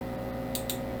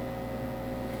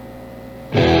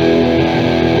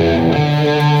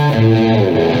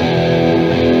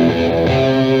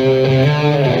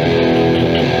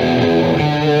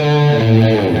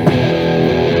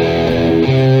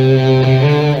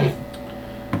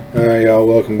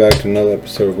welcome back to another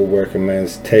episode of A Working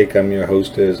Man's Take. I'm your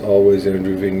host, as always,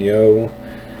 Andrew Vigneault,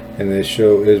 and this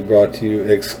show is brought to you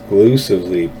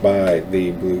exclusively by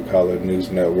the Blue Collar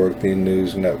News Network, the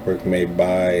news network made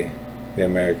by the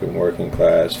American working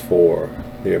class for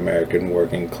the American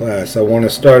working class. I want to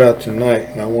start out tonight,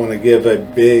 and I want to give a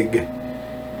big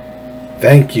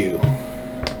thank you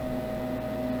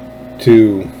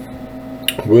to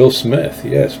Will Smith.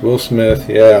 Yes, Will Smith.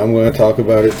 Yeah, I'm going to talk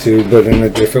about it too, but in a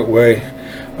different way.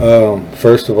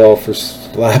 First of all, for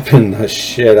slapping the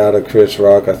shit out of Chris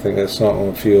Rock. I think that's something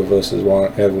a few of us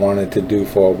have wanted to do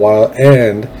for a while.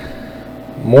 And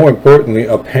more importantly,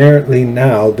 apparently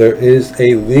now there is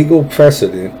a legal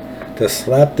precedent to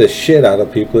slap the shit out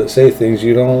of people that say things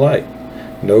you don't like.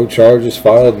 No charges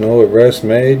filed, no arrests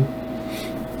made.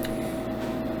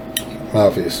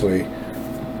 Obviously,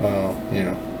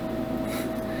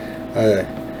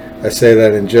 I say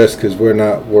that in jest because we're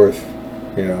not worth,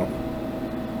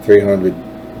 $300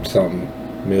 something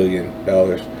million.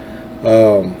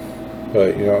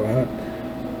 But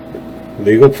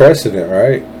legal precedent,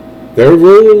 right? Their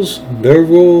rules.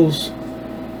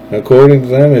 According to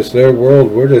them, it's their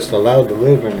world. We're just allowed to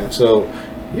live in it. So,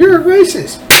 you're a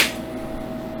racist.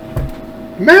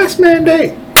 Mask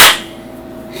mandate.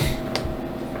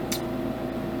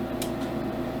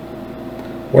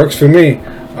 Works for me.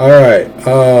 Alright,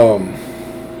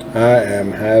 I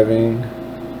am having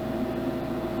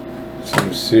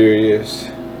some serious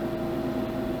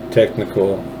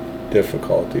technical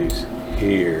difficulties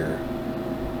here.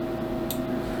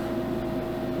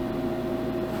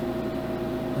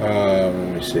 Let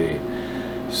me see.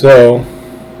 So,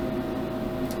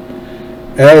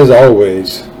 as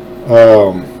always,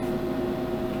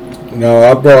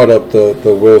 now I brought up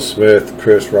the Will Smith,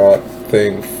 Chris Rock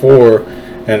thing for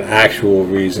an actual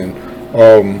reason.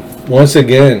 Once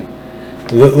again,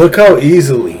 look how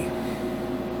easily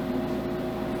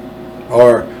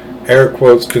our air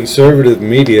quotes conservative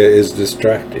media is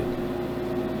distracted.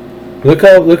 Look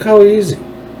how easy.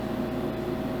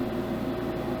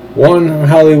 One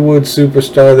Hollywood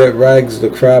superstar that rags the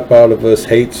crap out of us,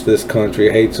 hates this country,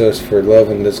 hates us for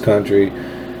loving this country,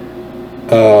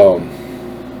 and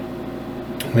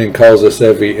calls us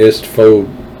every istphobe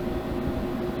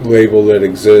label that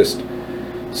exists,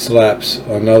 slaps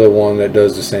another one that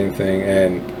does the same thing,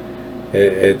 and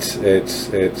it's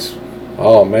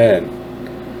oh man,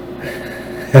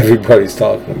 everybody's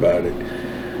talking about it.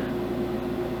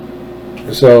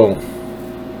 So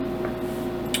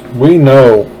we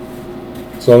know.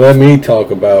 So let me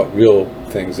talk about real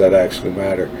things that actually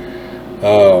matter.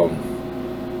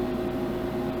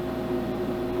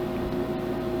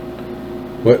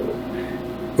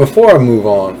 Before I move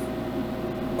on,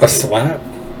 a slap?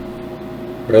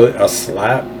 Really? A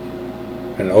slap?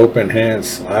 An open hand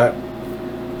slap?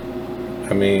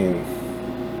 I mean,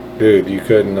 dude, you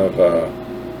couldn't have,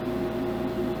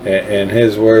 in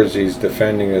his words, he's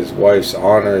defending his wife's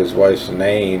honor, his wife's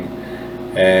name,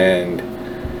 and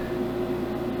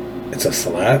it's a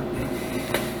slap?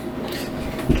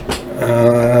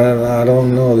 I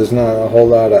don't know, there's not a whole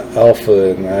lot of alpha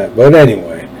in that, but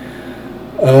anyway.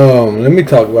 Let me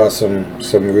talk about some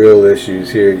real issues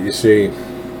here. You see,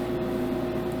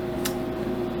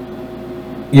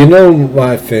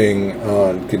 my thing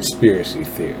on conspiracy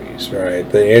theories, right?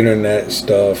 The internet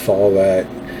stuff, all that.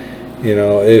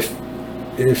 If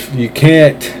you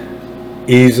can't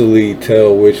easily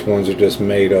tell which ones are just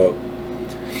made up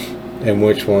and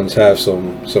which ones have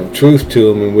some truth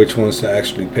to them and which ones to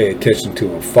actually pay attention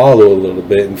to and follow a little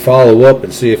bit and follow up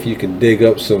and see if you can dig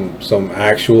up some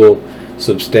actual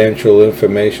substantial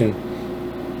information,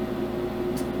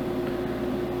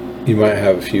 you might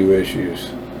have a few issues.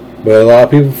 But a lot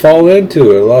of people fall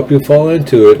into it.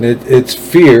 And it's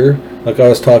fear, like I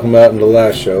was talking about in the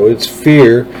last show. It's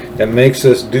fear that makes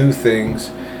us do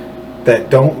things that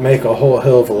don't make a whole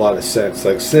hell of a lot of sense,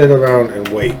 like sit around and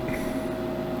wait,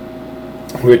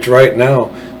 which right now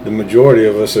the majority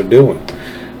of us are doing.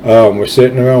 We're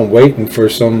sitting around waiting for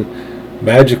some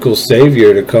magical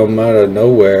savior to come out of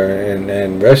nowhere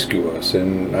and rescue us.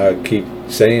 And I keep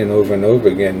saying over and over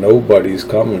again, nobody's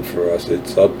coming for us.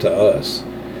 It's up to us,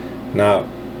 not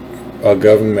a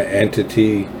government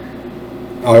entity.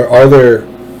 Are there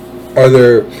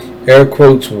air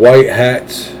quotes white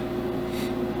hats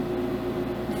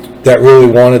that really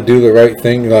want to do the right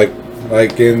thing, like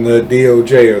in the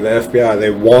DOJ or the FBI? They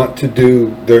want to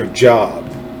do their job.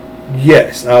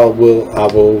 Yes, I will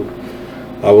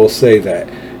say that.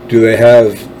 Do they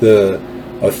have the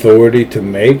authority to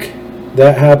make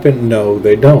that happen? No,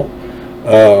 they don't.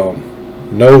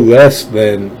 No less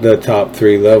than the top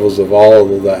 3 levels of all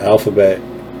of the alphabet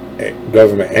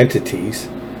government entities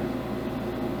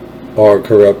are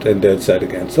corrupt and dead set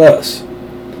against us.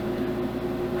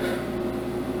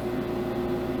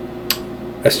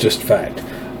 That's just fact.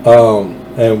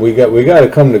 And we got to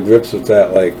come to grips with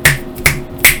that, like,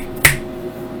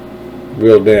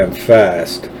 real damn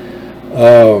fast.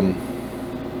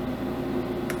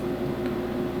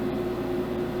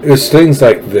 It's things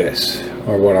like this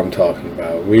are what I'm talking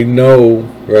about. We know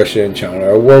Russia and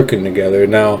China are working together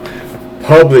now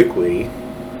publicly.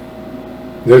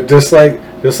 They're just like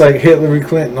Hillary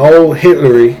Clinton. Old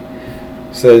Hillary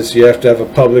says you have to have a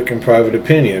public and private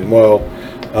opinion. Well,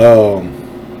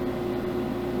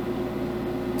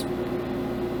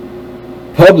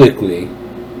 publicly,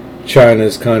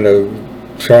 China's kind of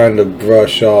trying to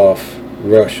brush off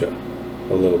Russia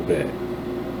a little bit.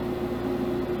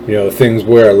 You know, things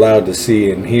we're allowed to see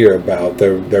and hear about,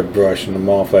 they're brushing them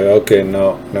off. Like, okay,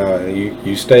 no,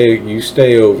 you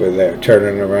stay over there,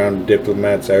 turning around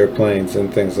diplomats, airplanes,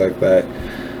 and things like that.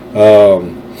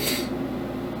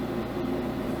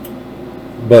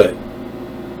 But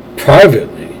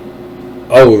privately,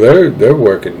 oh, they're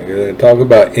working together. Talk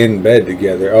about in bed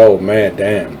together. Oh man,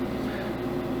 damn.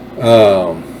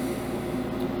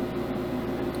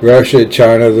 Russia,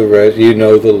 China, the rest, you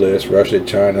know the list. Russia,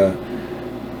 China,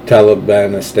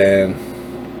 Talibanistan,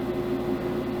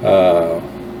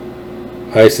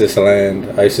 ISIS land,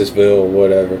 ISISville,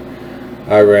 whatever,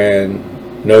 Iran,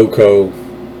 NOCO,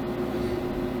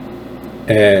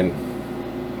 and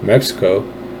Mexico.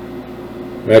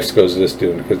 Mexico's just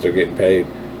doing it because they're getting paid.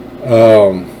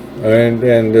 And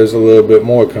there's a little bit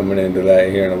more coming into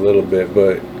that here in a little bit,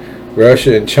 but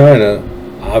Russia and China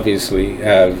obviously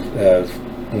have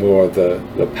more of the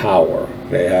power.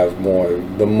 They have more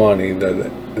the money, the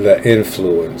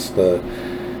influence, the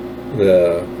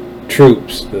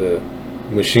troops, the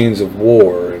machines of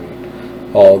war,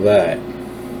 and all that.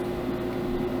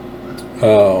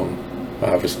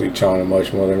 Obviously, China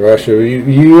much more than Russia.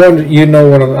 You know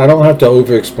what I don't have to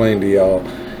over-explain to y'all.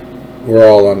 We're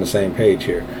all on the same page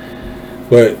here,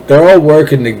 but they're all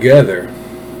working together.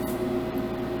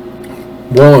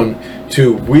 One,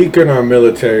 to weaken our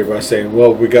military by saying,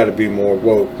 well, we got to be more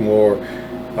woke, more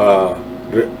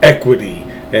equity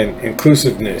and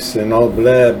inclusiveness and all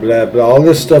blah blah blah, all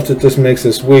this stuff that just makes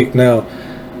us weak. Now,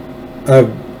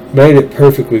 I've made it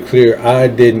perfectly clear I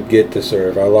didn't get to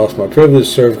serve. I lost my privilege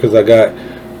to serve because I got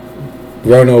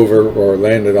run over or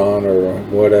landed on or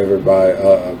whatever by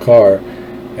a car.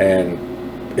 And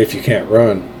if you can't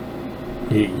run,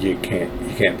 you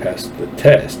can't pass the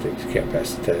test. If you can't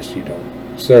pass the test, you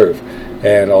don't serve.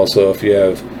 And also, if you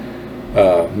have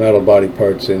metal body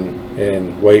parts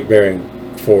in weight bearing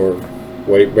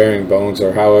bones,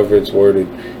 or however it's worded,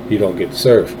 you don't get to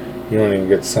serve. You don't even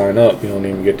get to sign up. You don't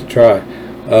even get to try.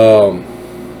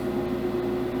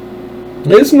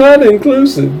 It's not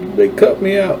inclusive. They cut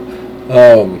me out.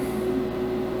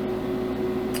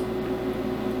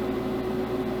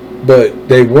 But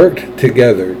they worked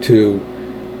together to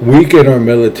weaken our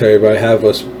military by have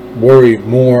us worry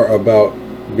more about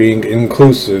being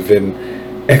inclusive and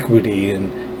equity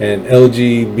and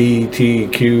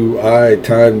LGBTQI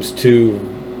times 2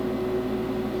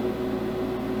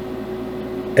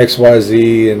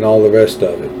 XYZ and all the rest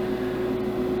of it.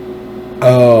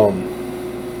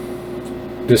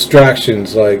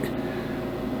 Distractions like,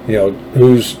 you know,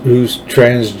 who's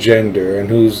transgender and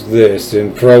who's this,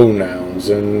 and pronouns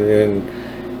and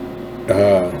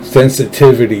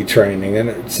sensitivity training, and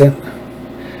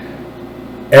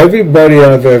everybody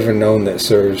I've ever known that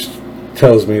serves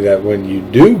tells me that when you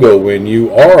do go in,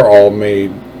 you are all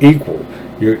made equal.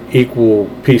 You're equal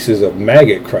pieces of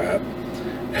maggot crap,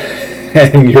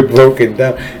 and you're broken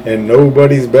down, and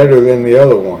nobody's better than the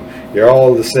other one. You're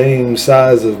all the same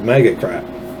size of maggot crap.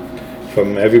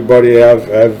 From everybody I've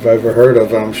ever heard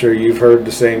of, I'm sure you've heard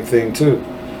the same thing too.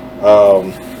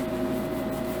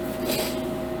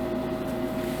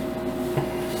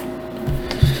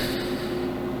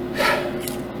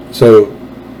 So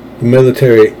the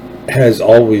military has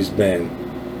always been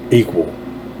equal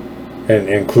and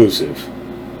inclusive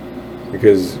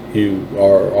because you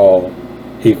are all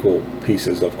equal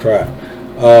pieces of crap.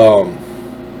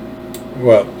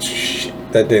 Well, shit,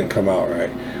 that didn't come out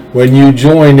right. When you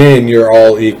join in, you're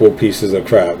all equal pieces of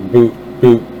crap.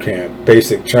 Boot camp,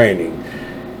 basic training.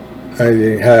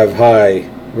 I have high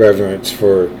reverence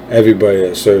for everybody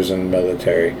that serves in the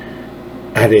military.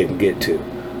 I didn't get to.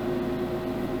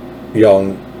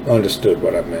 Y'all understood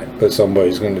what I meant, but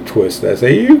somebody's going to twist that.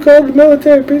 Say, you called the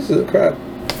military pieces of crap.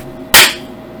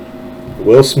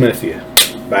 Will Smith you.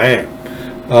 Bam.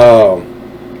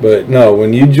 But no,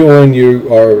 when you join,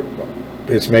 you are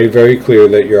it's made very clear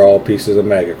that you're all pieces of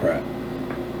MAGA crap.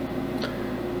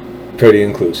 Pretty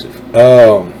inclusive.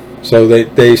 So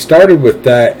they started with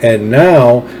that, and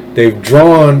now they've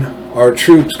drawn our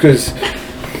troops, because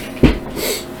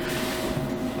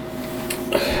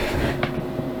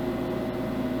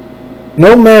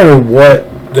no matter what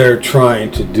they're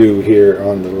trying to do here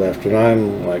on the left, and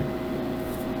I'm like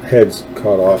head's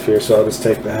caught off here, so I'll just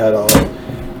take the hat off.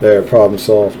 There, problem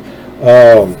solved.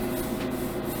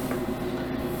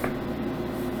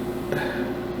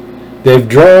 They've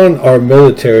drawn our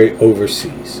military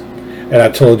overseas. And I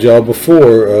told y'all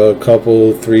before, a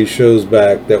couple, 3 shows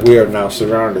back, that we are now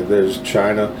surrounded. There's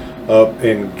China up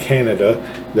in Canada.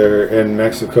 They're in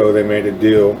Mexico. They made a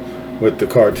deal with the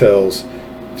cartels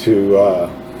to,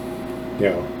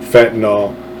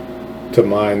 fentanyl to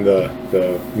mine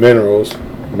the minerals.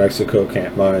 Mexico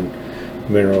can't mine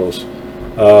minerals.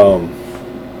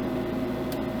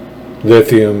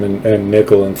 Lithium and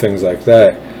nickel and things like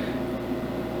that.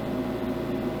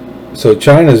 So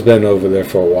China's been over there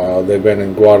for a while. They've been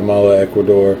in Guatemala,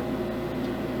 Ecuador,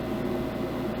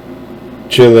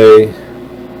 Chile,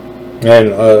 and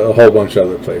a whole bunch of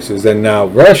other places. And now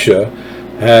Russia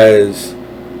has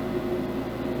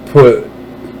put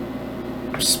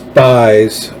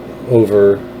spies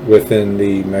over within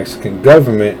the Mexican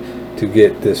government to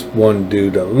get this one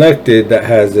dude elected that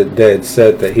has it dead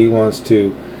set that he wants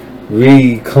to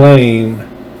reclaim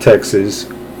Texas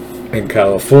and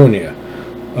California.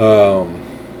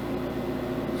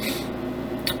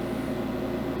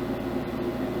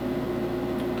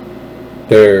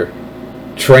 They're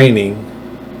training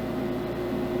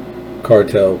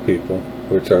cartel people,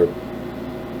 which are,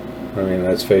 I mean,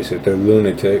 let's face it, they're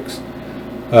lunatics.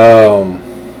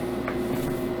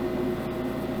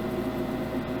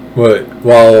 But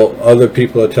while other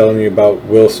people are telling you about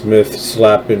Will Smith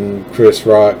slapping Chris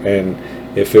Rock and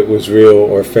if it was real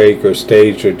or fake or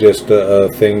staged or just a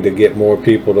thing to get more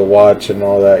people to watch and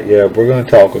all that, yeah, we're going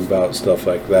to talk about stuff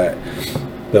like that.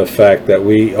 The fact that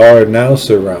we are now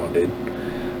surrounded.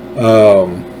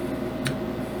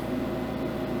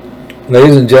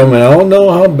 Ladies and gentlemen, I don't know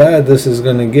how bad this is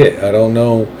going to get. I don't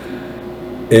know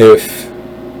if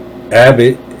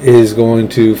Abbott is going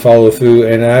to follow through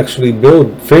and actually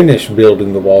finish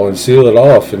building the wall and seal it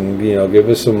off and, give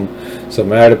us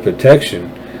some added protection.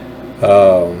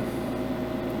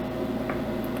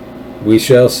 We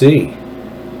shall see.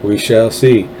 We shall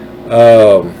see.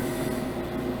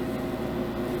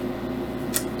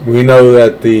 We know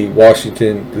that the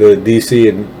DC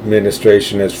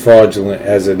administration, as fraudulent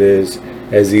as it is,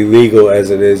 as illegal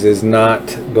as it is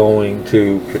not going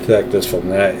to protect us from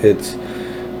that. It's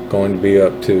going to be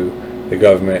up to the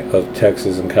government of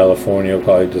Texas and California. Will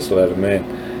probably just let them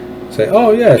in. Say,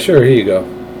 oh yeah, sure, here you go.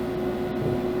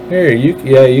 Here,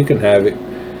 you can have it.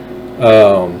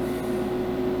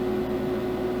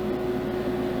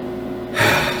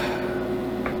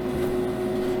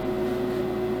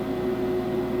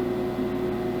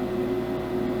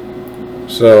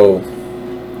 So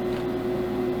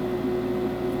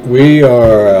we're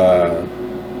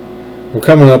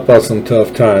coming up on some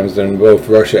tough times, and both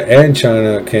Russia and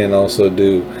China can also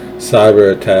do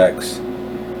cyber attacks.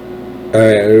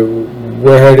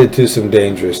 We're headed to some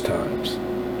dangerous times.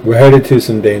 We're headed to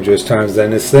some dangerous times,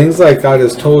 and it's things like I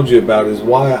just told you about is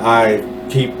why I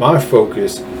keep my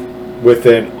focus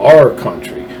within our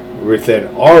country, within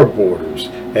our borders.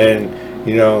 And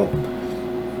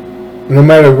no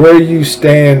matter where you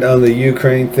stand on the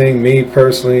Ukraine thing, me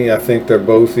personally, I think they're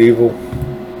both evil.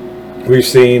 We've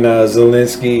seen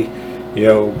Zelensky,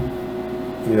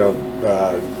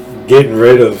 getting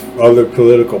rid of other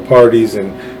political parties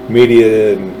and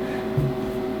media and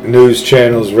news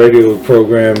channels, radio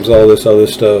programs, all this other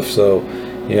stuff. So,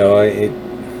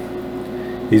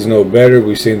 he's no better.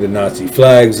 We've seen the Nazi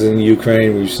flags in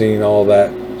Ukraine. We've seen all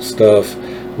that stuff.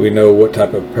 We know what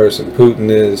type of person Putin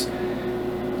is.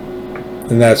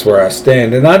 And that's where I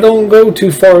stand. And I don't go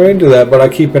too far into that, but I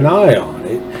keep an eye on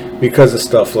it because of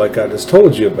stuff like I just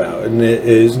told you about. And it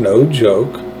is no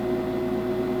joke.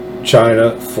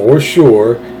 China, for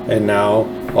sure. And now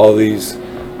all these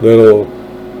little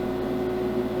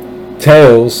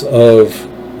tales of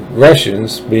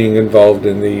Russians being involved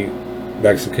in the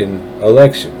Mexican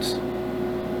elections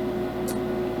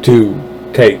to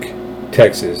take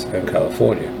Texas and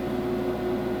California.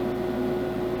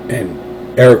 And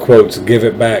air quotes, give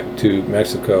it back to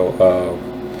Mexico.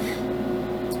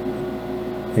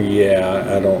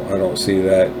 I don't see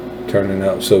that turning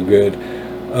out so good.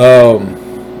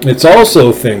 It's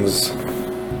also things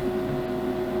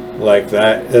like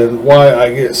that, and why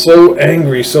I get so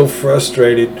angry, so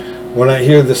frustrated when I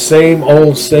hear the same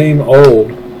old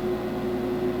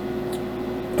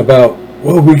about,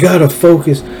 well, we gotta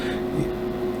focus.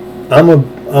 I'm a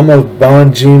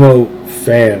Bongino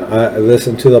fan. I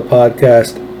listen to the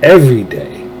podcast every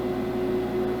day,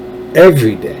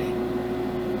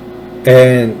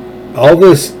 and all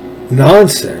this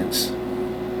nonsense.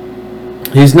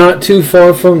 He's not too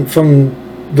far from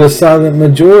the silent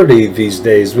majority these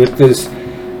days with this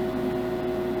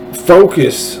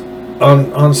focus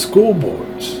on school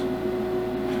boards.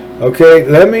 Okay,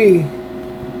 let me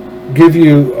give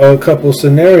you a couple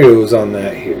scenarios on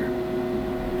that here.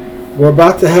 We're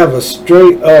about to have a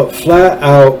straight up, flat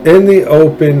out, in the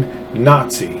open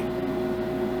Nazi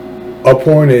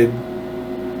appointed,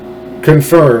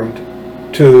 confirmed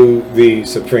to the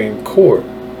Supreme Court.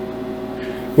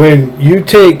 When you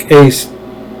take let's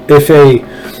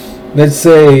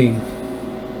say,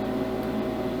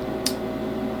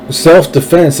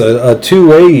 self-defense, a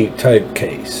 2A type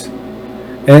case,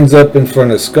 ends up in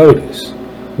front of SCOTUS,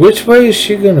 which way is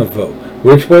she going to vote?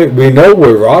 Which way? We know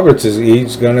where Roberts is.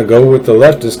 He's going to go with the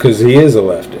leftist because he is a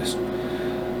leftist.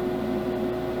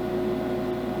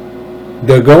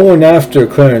 They're going after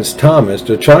Clarence Thomas.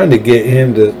 They're trying to get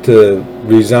him to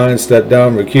resign, step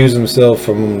down, recuse himself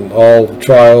from all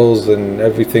trials and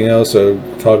everything else. So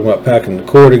talking about packing the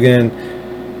court again.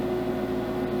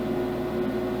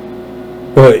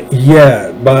 But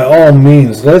yeah, by all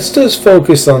means, let's just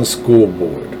focus on school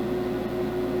board.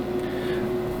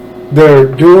 They're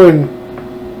doing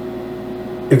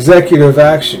executive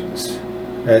actions.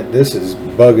 And this is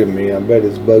bugging me. I bet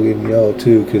it's bugging y'all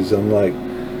too, because I'm like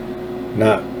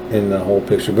not in the whole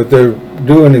picture. But they're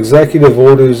doing executive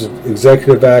orders,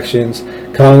 executive actions.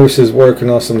 Congress is working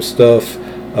on some stuff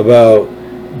about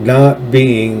not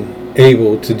being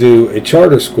able to do a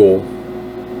charter school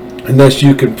unless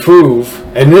you can prove,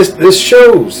 and this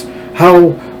shows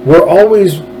how we're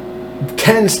always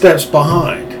 10 steps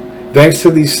behind thanks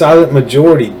to these silent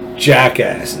majority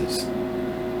jackasses.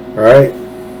 All right?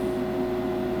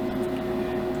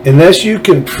 Unless you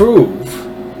can prove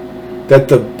that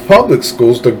the public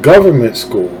schools, the government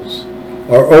schools,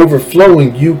 are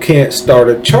overflowing, you can't start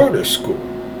a charter school.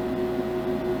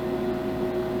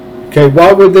 Okay,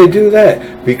 why would they do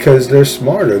that? Because they're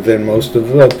smarter than most of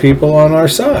the people on our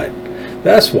side.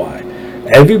 That's why.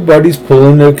 Everybody's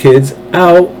pulling their kids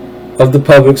out of the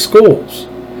public schools.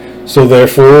 So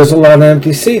therefore there's a lot of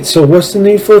empty seats. So what's the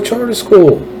need for a charter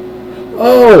school?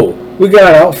 Oh, we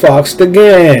got outfoxed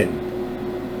again.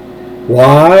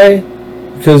 Why?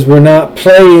 Because we're not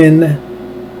playing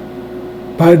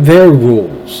by their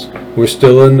rules. We're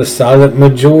still in the silent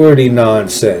majority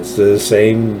nonsense. The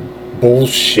same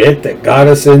bullshit that got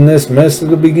us in this mess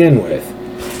to begin with.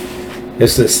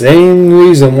 It's the same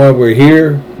reason why we're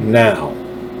here now.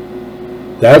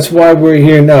 That's why we're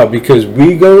here now, because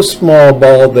we go small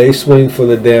ball, they swing for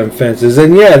the damn fences.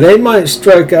 And yeah, they might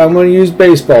strike out. I'm going to use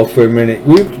baseball for a minute.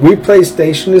 We play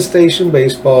station to station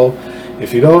baseball.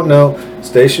 If you don't know,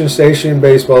 station to station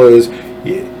baseball is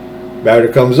batter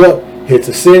comes up, hits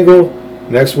a single,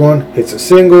 next one hits a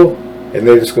single, and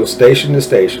they just go station to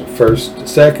station. First to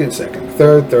second, second to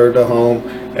third, third to home,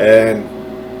 and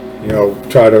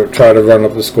try to run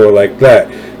up the score like that.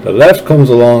 The left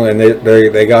comes along and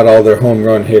they got all their home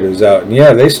run hitters out. And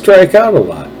yeah, they strike out a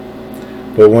lot.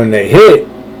 But when they hit,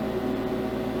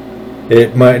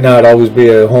 it might not always be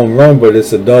a home run, but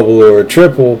it's a double or a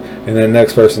triple, and the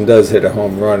next person does hit a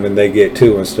home run and they get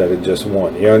two instead of just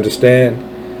one. You understand?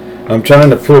 I'm trying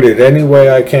to put it any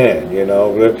way I can,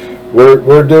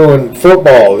 We're doing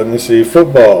football. Let me see,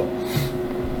 football.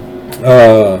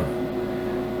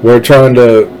 We're trying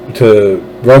to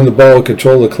run the ball,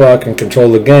 control the clock, and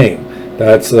control the game.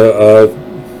 That's a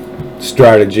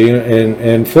strategy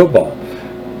in football.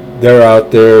 They're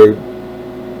out there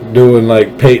doing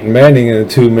like Peyton Manning in a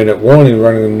 2-minute warning,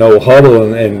 running no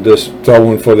huddle and just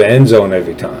throwing for the end zone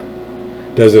every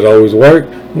time. Does it always work?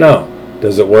 No.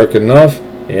 Does it work enough?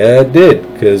 Yeah, it did,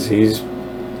 because he's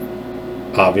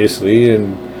obviously,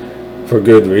 and for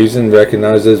good reason,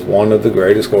 recognized as one of the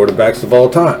greatest quarterbacks of all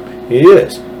time. He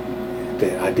is.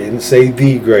 I didn't say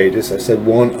the greatest. I said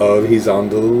one of. He's on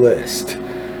the list.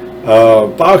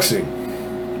 Boxing.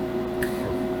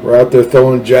 We're out there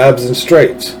throwing jabs and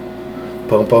straights.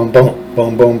 Boom, boom, boom.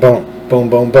 Boom, boom, boom. Boom,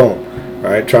 boom, boom.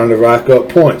 All right, trying to rack up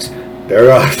points.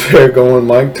 They're out there going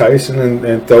Mike Tyson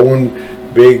and throwing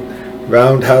big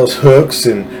roundhouse hooks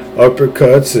and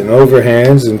uppercuts and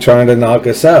overhands and trying to knock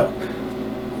us out.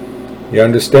 You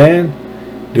understand?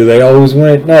 Do they always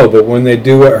win? No, but when they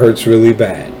do, it hurts really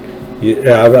bad.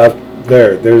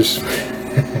 There's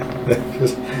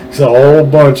a whole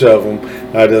bunch of them.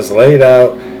 I just laid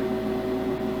out.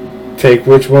 Take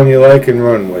which one you like and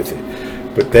run with it.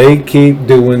 But they keep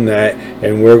doing that,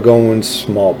 and we're going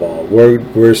small ball.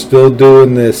 We're still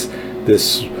doing this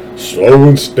slow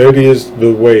and steady is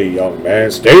the way, young man.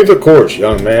 Stay the course,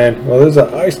 young man. Well, there's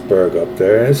an iceberg up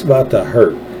there, and it's about to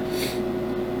hurt.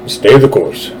 Stay the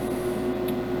course.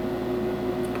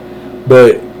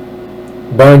 But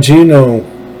Bongino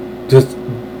just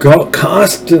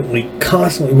constantly.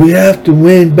 We have to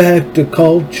win back the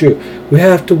culture. We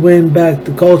have to win back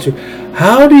the culture.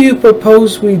 How do you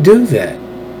propose we do that,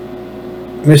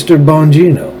 Mr.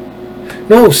 Bongino?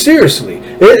 No, seriously.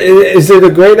 Is it a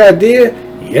great idea?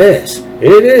 Yes,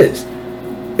 it is.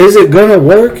 Is it going to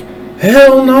work?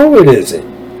 Hell no, it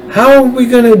isn't. How are we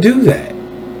going to do that?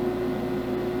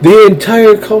 The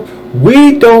entire culture.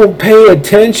 We don't pay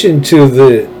attention to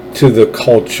the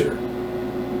culture.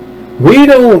 We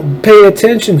don't pay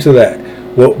attention to that.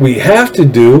 What we have to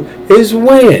do is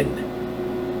win.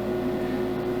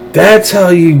 That's how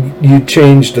you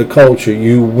change the culture.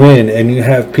 You win, and you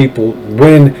have people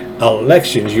win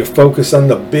elections. You focus on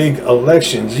the big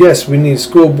elections. Yes, we need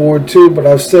school board too, but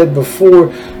I've said before,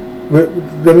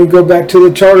 let me go back to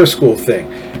the charter school thing.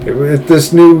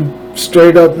 This new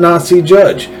straight up Nazi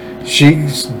judge,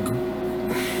 she's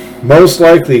most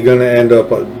likely going to end up,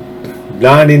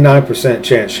 99%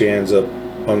 chance she ends up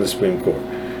on the Supreme Court.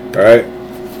 All right?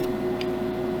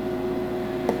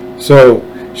 So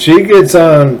she gets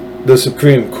on the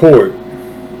Supreme Court,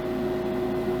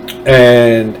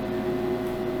 and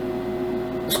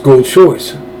school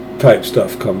choice type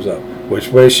stuff comes up. Which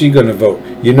way is she going to vote?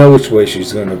 You know which way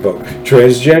she's going to vote.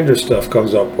 Transgender stuff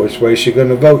comes up. Which way is she going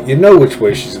to vote? You know which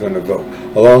way she's going to vote.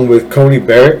 Along with Coney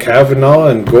Barrett, Kavanaugh,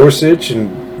 and Gorsuch,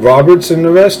 and Roberts, and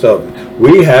the rest of them.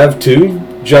 We have 2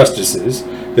 justices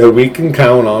that we can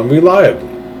count on reliably.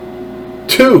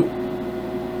 2.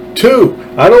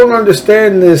 I don't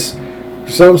understand this.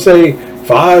 Some say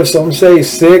 5, some say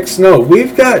 6. No,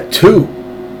 we've got 2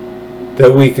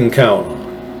 that we can count on.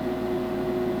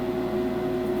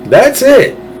 That's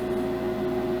it.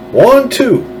 1,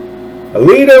 2.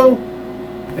 Alito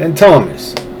and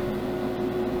Thomas.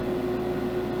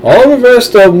 All the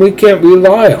rest of them we can't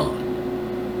rely on.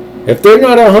 If they're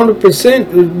not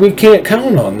 100%, we can't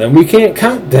count on them. We can't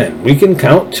count them. We can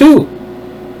count 2.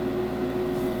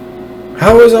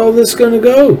 How is all this going to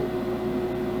go?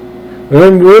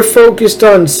 When we're focused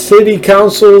on city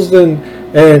councils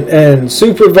and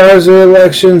supervisor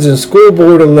elections and school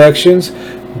board elections,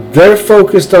 they're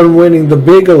focused on winning the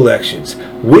big elections.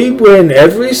 We win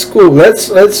every school.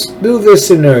 Let's do this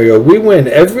scenario. We win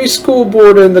every school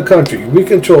board in the country. We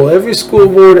control every school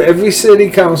board, every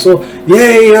city council.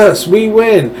 Yay us, we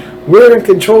win. We're in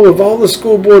control of all the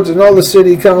school boards and all the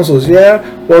city councils. Yeah?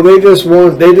 Well, they just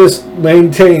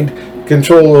maintained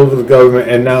control over the government,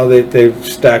 and now they've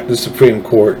stacked the Supreme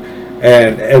Court,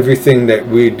 and everything that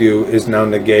we do is now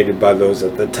negated by those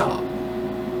at the top.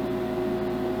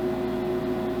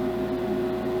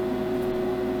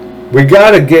 We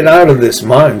got to get out of this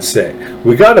mindset.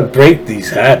 We got to break these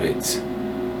habits.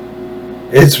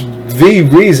 It's the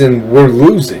reason we're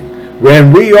losing.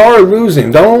 When we are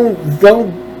losing, don't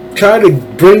bring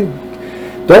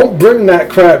that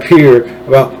crap here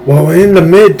about, well, in the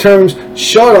midterms,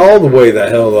 shut all the way the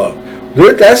hell up.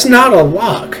 That's not a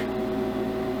lock.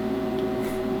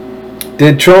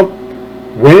 Did Trump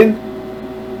win?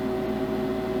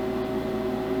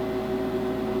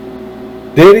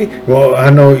 Did he? Well, I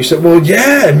know you said, well,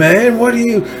 yeah, man, what are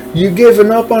you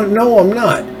giving up on? No, I'm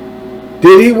not.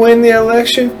 Did he win the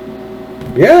election?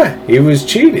 Yeah, he was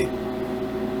cheating.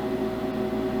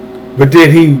 But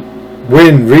did he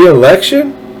win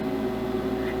re-election?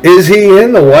 Is he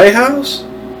in the White House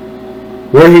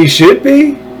where he should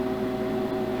be?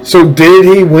 So did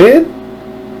he win?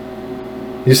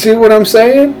 You see what I'm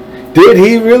saying? Did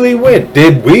he really win?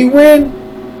 Did we win?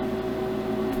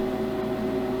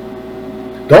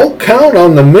 Don't count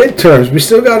on the midterms. We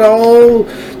still got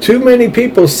too many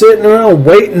people sitting around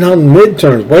waiting on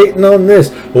midterms, waiting on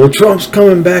this. Well, Trump's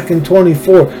coming back in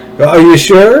 24. Are you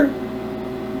sure?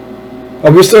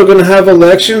 Are we still going to have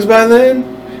elections by then?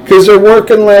 Because they're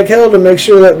working like hell to make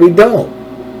sure that we don't.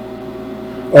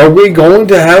 Are we going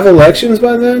to have elections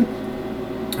by then?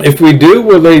 If we do,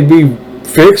 will they be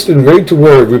fixed and rigged to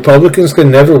where Republicans can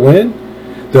never win?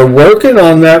 They're working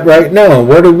on that right now. And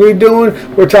what are we doing?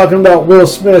 We're talking about Will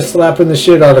Smith slapping the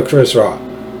shit out of Chris Rock.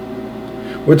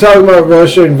 We're talking about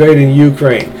Russia invading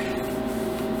Ukraine.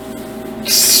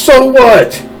 So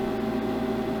what?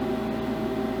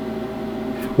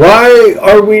 Why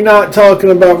are we not talking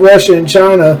about Russia and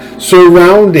China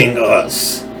surrounding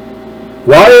us?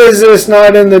 Why is this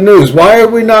not in the news? Why are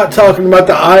we not talking about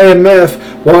the IMF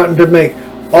wanting to make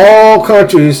all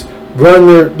countries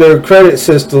run their credit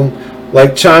system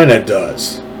like China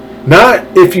does. Not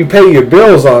if you pay your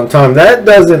bills on time. That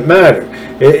doesn't matter.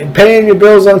 Paying your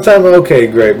bills on time, okay,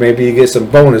 great. Maybe you get some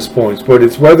bonus points. But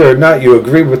it's whether or not you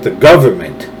agree with the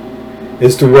government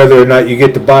as to whether or not you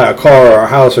get to buy a car or a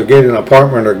house or get an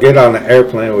apartment or get on an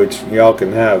airplane, which y'all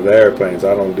can have the airplanes.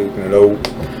 I don't do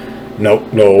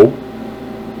no.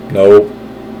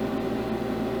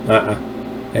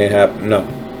 Ain't happen. No.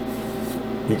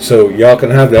 So y'all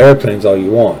can have the airplanes all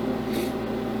you want.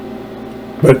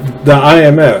 But the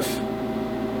IMF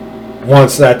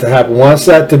wants that to happen. Wants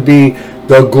that to be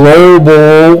the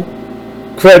global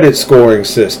credit scoring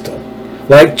system,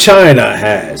 like China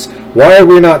has. Why are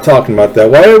we not talking about that?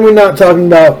 Why are we not talking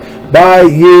about by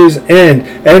year's end?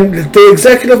 And the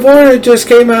executive order just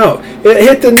came out. It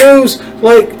hit the news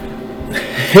like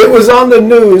it was on the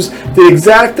news the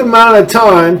exact amount of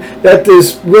time that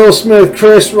this Will Smith,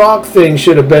 Chris Rock thing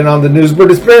should have been on the news,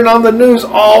 but it's been on the news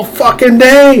all fucking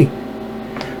day.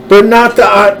 But not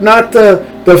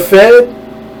the Fed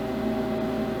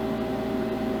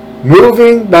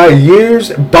moving by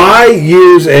year's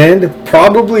end,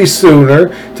 probably sooner,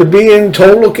 to be in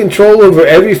total control over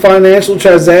every financial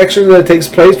transaction that takes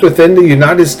place within the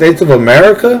United States of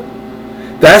America.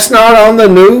 That's not on the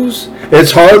news.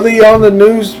 It's hardly on the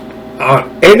news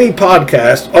on any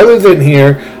podcast other than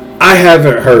here. I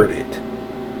haven't heard it.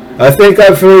 I think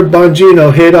I've heard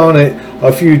Bongino hit on it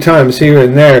a few times here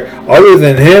and there. Other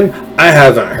than him, I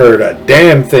haven't heard a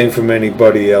damn thing from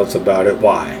anybody else about it.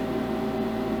 Why?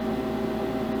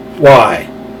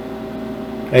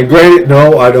 And granted,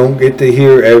 no, I don't get to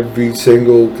hear every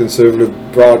single conservative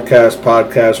broadcast,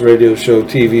 podcast, radio show,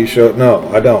 TV show. No,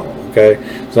 I don't. Okay?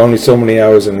 There's only so many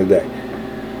hours in the day.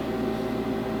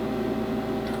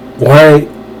 Why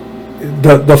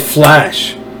the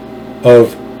flash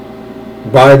of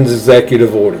Biden's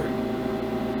executive order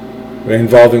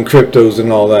involving cryptos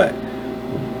and all that,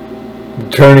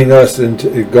 turning us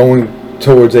into going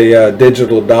towards a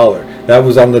digital dollar, that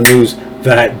was on the news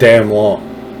that damn long.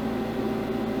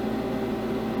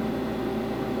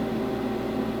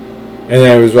 And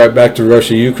then it was right back to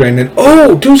Russia, Ukraine, and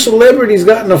two celebrities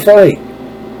got in a fight.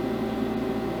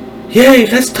 Yay,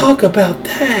 let's talk about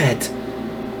that.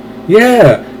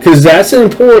 Yeah, because that's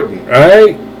important,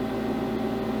 right?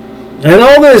 And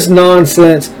all this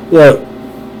nonsense. Look,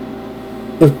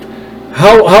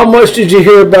 how much did you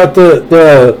hear about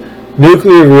the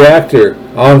nuclear reactor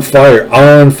on fire,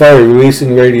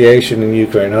 releasing radiation in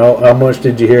Ukraine? How much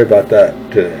did you hear about that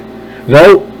today?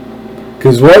 Nope.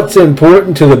 Because what's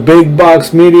important to the big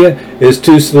box media is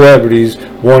two celebrities,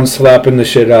 one slapping the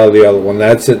shit out of the other one.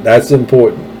 That's it. That's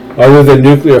important. Other than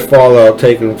nuclear fallout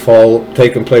taking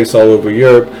place all over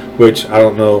Europe, which I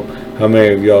don't know how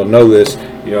many of y'all know this,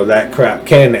 that crap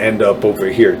can end up over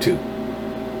here too.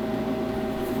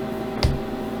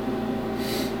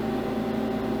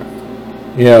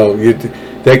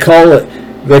 They call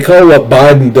what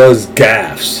Biden does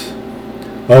gaffes.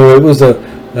 Oh, it was a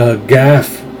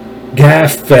gaff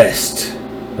fest.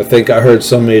 I think I heard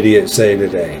some idiot say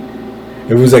today.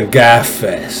 It was a gaff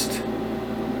fest.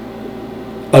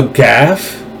 A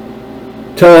gaff?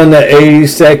 Telling the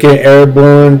 82nd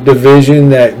Airborne Division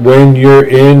that when you're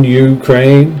in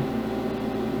Ukraine,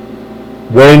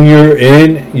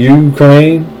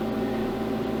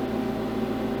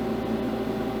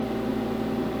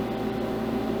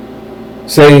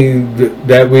 saying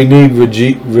that we need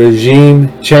regime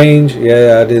change.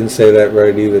 Yeah, I didn't say that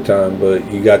right either time, but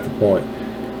you got the point.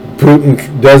 Putin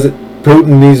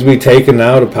needs to be taken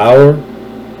out of power.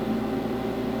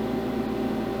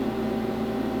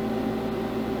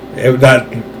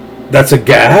 That's a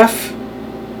gaffe?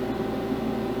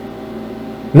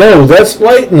 No, that's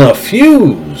lighting a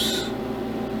fuse.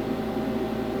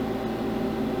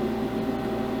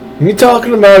 You're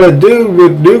talking about a dude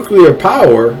with nuclear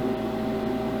power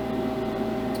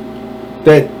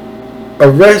that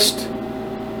arrests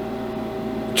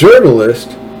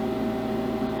journalists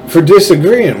for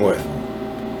disagreeing with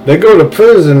them. They go to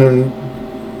prison and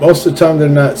most of the time they're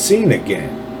not seen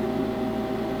again.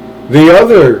 The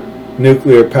other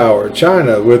nuclear power,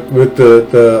 China, with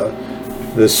the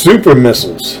super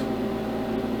missiles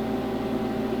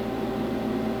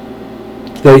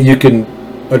that you can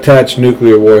attach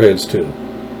nuclear warheads to.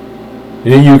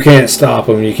 You can't stop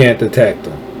them. You can't detect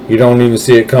them. You don't even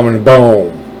see it coming.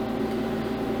 Boom.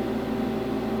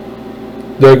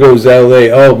 There goes LA.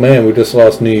 Oh man, we just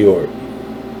lost New York.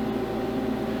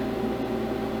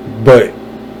 But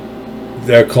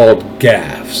they're called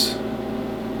gaffes.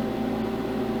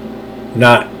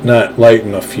 Not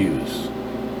lighting a fuse.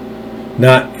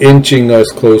 Not inching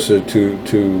us closer to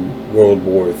World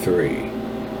War III.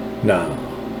 No.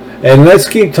 And let's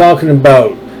keep talking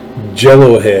about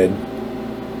Jello head,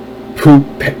 poop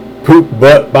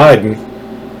butt Biden.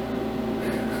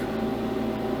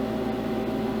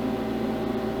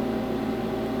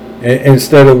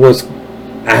 Instead of what's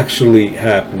actually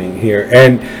happening here.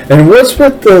 And what's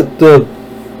with the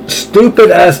stupid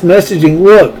ass messaging?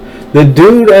 Look, the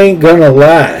dude ain't gonna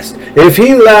last. If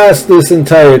he lasts this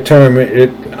entire term,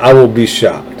 I will be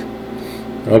shocked.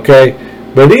 Okay?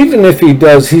 But even if he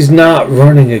does, he's not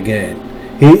running again.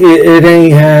 It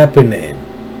ain't happening.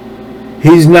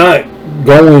 He's not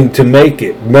going to make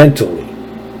it mentally.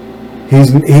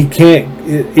 He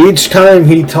can't. Each time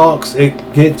he talks, it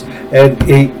gets and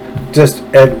he just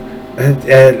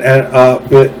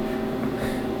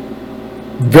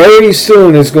very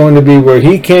soon it's going to be where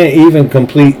he can't even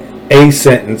complete a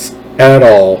sentence at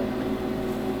all.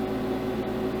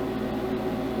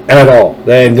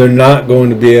 And they're not going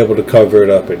to be able to cover it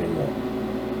up anymore.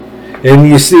 And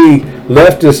you see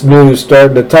leftist news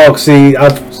starting to talk. See,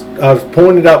 I've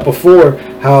pointed out before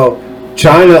how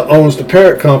China owns the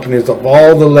parent companies of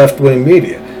all the left-wing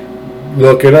media.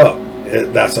 Look it up.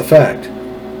 That's a fact.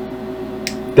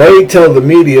 They tell the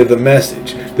media the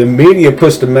message. The media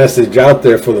puts the message out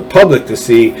there for the public to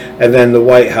see, and then the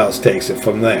White House takes it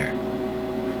from there.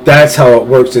 That's how it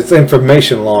works. It's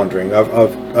information laundering.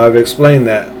 I've explained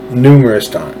that numerous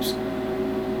times.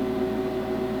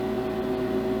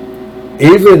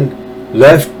 Even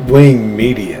left-wing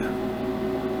media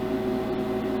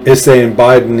is saying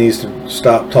Biden needs to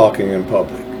stop talking in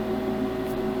public.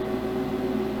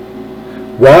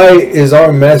 Why is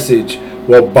our message,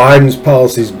 well, Biden's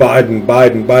policies, Biden?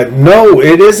 No,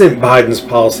 it isn't Biden's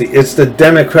policy. It's the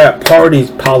Democrat Party's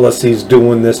policies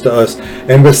doing this to us.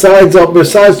 And besides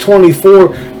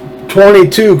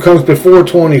 22 comes before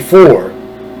 24.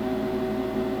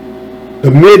 The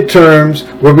midterms,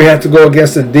 where we have to go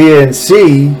against the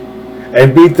DNC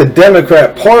and beat the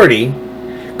Democrat Party,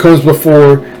 comes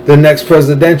before the next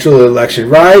presidential election.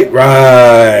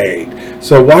 Right.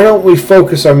 So why don't we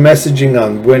focus our messaging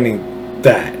on winning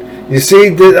that? You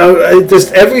see,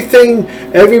 just everything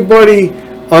everybody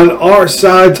on our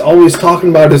side's always talking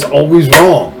about is always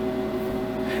wrong.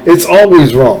 It's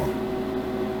always wrong.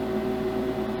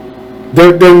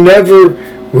 They're never.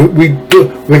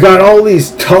 We got all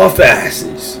these tough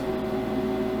asses,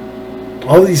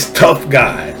 all these tough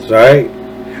guys, right?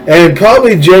 And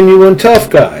probably genuine tough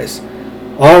guys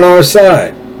on our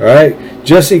side, right?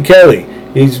 Jesse Kelly,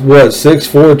 he's what,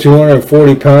 6'4",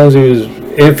 240 pounds. He was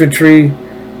infantry,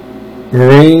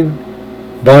 Marine,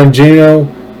 Bongino,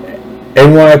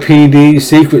 NYPD,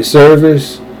 Secret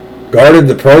Service, guarded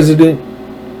the president.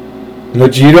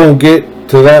 But you don't get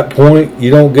to that point.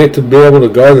 You don't get to be able to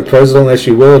guard the president unless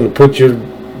you're willing to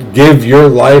give your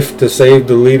life to save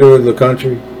the leader of the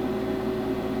country.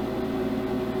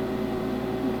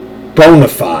 Bona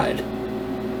fide.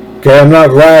 Okay, I'm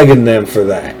not ragging them for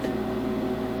that.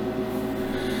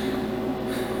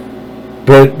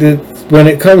 But when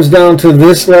it comes down to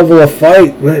this level of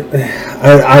fight,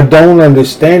 I don't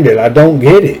understand it. I don't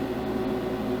get it.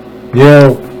 You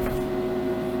know,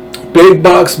 big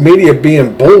box media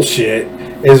being bullshit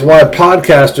is why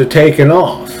podcasts are taking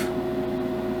off.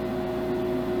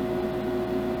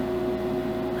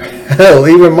 Hell,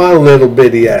 even my little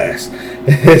bitty ass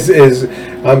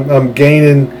I'm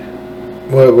gaining,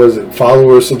 what was it,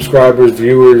 followers, subscribers,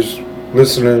 viewers,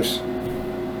 listeners.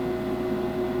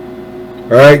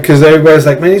 Alright, because everybody's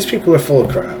like, man, these people are full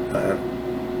of crap,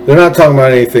 man. They're not talking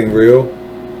about anything real.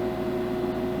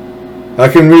 I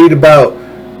can read about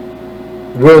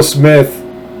Will Smith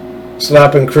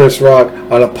slapping Chris Rock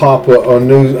on a pop-up, a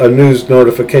news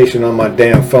notification on my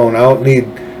damn phone. I don't need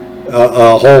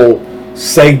a whole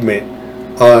segment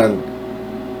on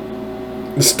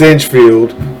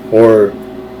Stinchfield or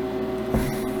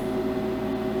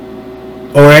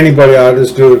anybody. I'll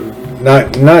just do it.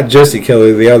 Not Jesse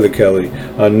Kelly, the other Kelly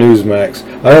on Newsmax.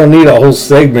 I don't need a whole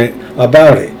segment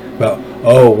about it. About,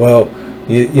 oh well,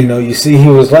 you see he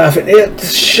was laughing.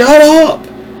 Shut up.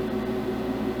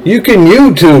 You can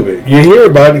YouTube it. You hear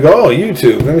about it, go, oh,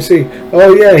 YouTube. Let me see.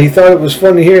 Oh yeah, he thought it was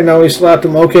funny here. Now he slapped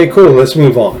him. Okay, cool. Let's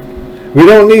move on. We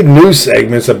don't need news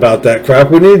segments about that crap.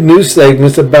 We need news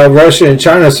segments about Russia and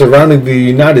China surrounding the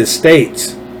United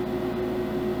States,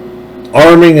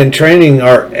 arming and training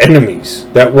our enemies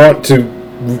that want to,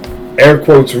 air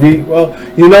quotes, well,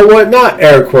 you know what? Not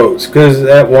air quotes, because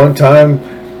at one time,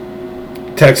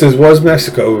 Texas was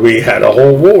Mexico. We had a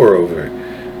whole war over it.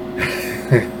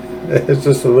 It's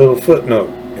just a little footnote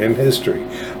in history.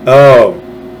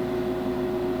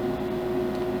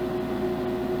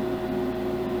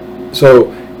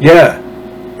 So, yeah,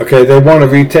 Okay, they want to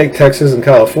retake Texas and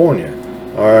California.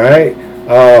 All right.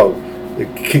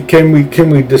 Can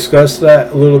we discuss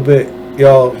that a little bit,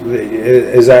 y'all?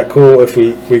 Is that cool if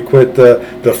we quit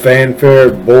the fanfare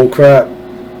bullcrap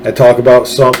and talk about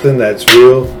something that's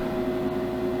real,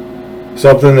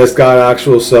 something that's got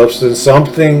actual substance, some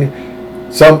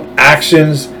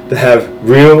actions that have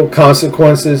real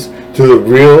consequences to the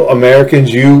real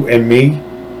Americans, you and me?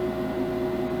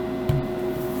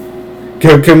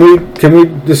 Can we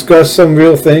discuss some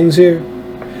real things here?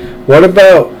 What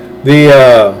about the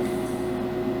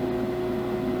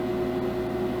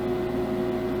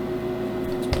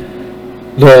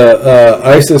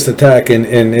ISIS attack in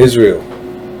Israel?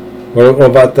 What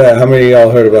about that? How many of y'all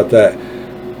heard about that?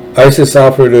 ISIS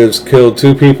operatives killed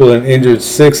 2 people and injured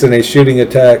 6 in a shooting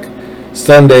attack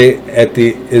Sunday at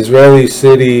the Israeli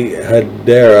city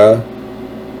Hadera,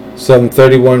 some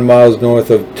 31 miles north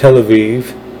of Tel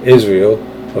Aviv, Israel,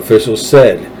 officials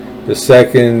said, the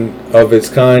second of its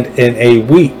kind in a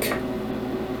week.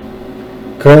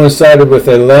 Coincided with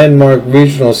a landmark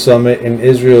regional summit in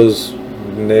Israel's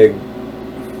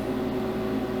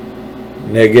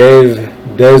Negev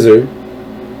desert,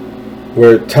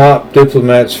 where top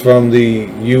diplomats from the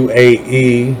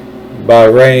UAE,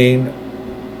 Bahrain,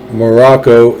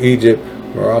 Morocco, Egypt,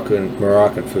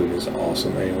 Moroccan food is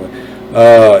awesome anyway,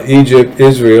 Egypt,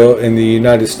 Israel, and the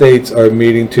United States are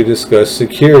meeting to discuss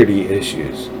security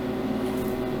issues.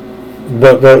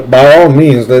 But by all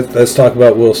means, let's talk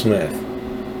about Will Smith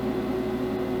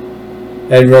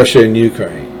and Russia and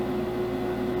Ukraine.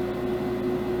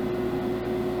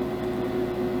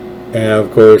 And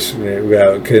of course, we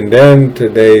have condemned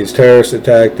today's terrorist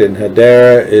attack in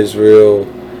Hadera, Israel.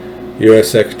 U.S.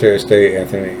 Secretary of State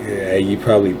Anthony, you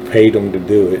probably paid him to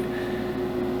do it,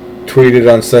 tweeted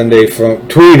on Sunday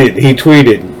he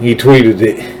tweeted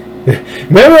it.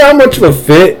 Remember how much of a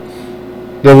fit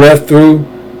the left threw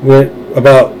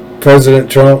about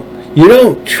President Trump? You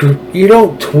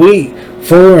don't tweet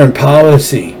foreign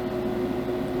policy.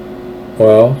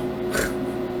 Well,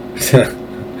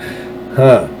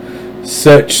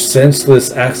 such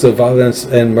senseless acts of violence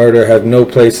and murder have no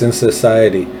place in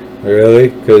society. Really?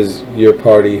 Because your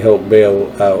party helped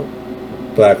bail out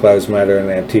Black Lives Matter and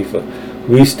Antifa.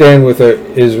 We stand with our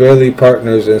Israeli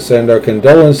partners and send our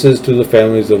condolences to the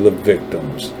families of the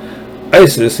victims.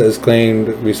 ISIS has claimed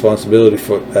responsibility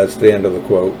for, that's the end of the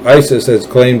quote, ISIS has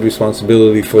claimed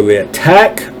responsibility for the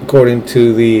attack, according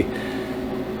to the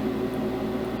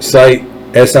site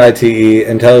SITE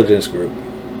intelligence group,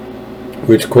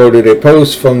 which quoted a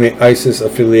post from the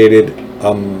ISIS-affiliated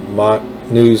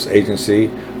news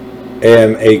agency,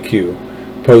 AMAQ,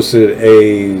 posted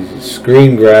a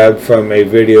screen grab from a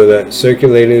video that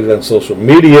circulated on social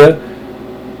media,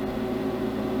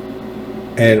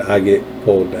 and I get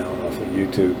pulled down off of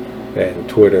YouTube and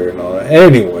Twitter and all that.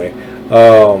 Anyway,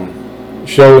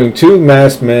 showing 2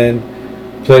 masked men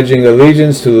pledging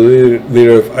allegiance to the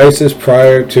leader of ISIS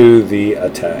prior to the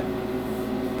attack.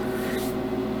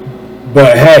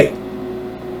 But hey,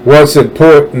 what's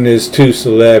important is 2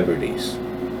 celebrities.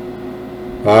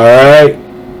 Alright?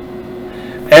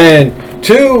 And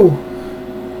 2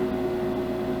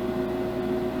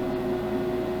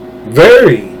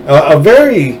 a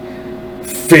very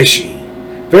fishy,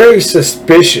 very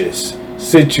suspicious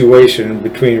situation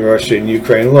between Russia and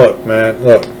Ukraine. Look, man,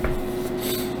 look.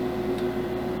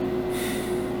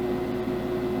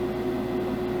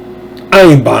 I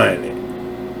ain't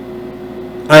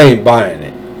buying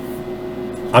it.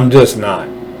 I'm just not.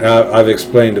 I've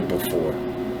explained it before.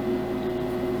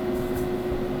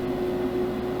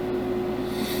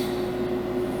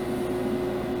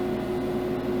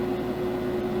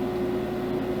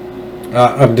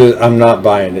 I'm not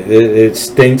buying it. It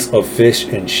stinks of fish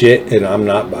and shit, and I'm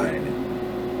not buying it.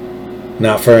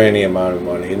 Not for any amount of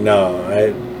money. No,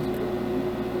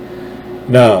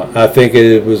 I think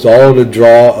it was all to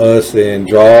draw us in,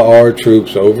 draw our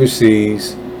troops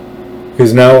overseas.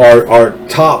 Because now our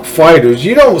top fighters,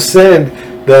 you don't send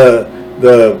the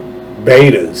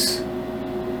betas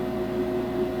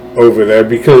over there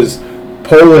because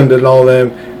Poland and all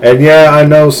them. And yeah, I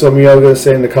know some of y'all are going to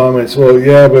say in the comments, well,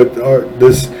 yeah, but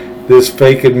this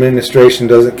fake administration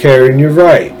doesn't care, and you're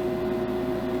right.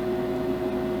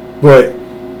 But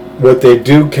what they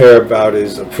do care about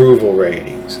is approval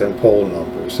ratings and poll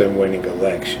numbers and winning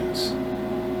elections.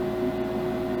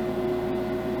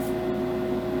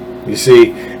 You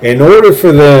see, in order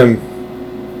for them,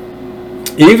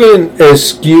 even as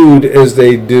skewed as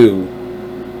they do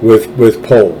with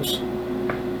polls,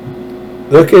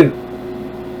 look at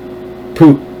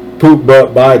Poop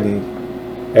Butt Biden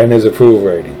and his approval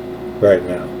rating right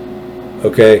now.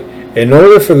 Okay, in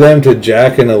order for them to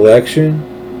jack an election,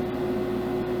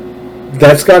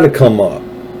 that's got to come up.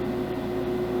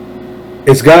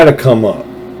 It's got to come up.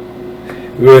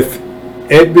 With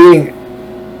it being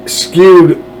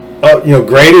skewed up,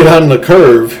 graded on the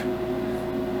curve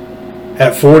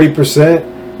at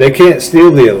 40%, they can't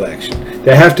steal the election.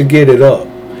 They have to get it up.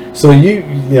 So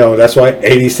that's why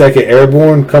 82nd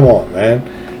Airborne, come on, man.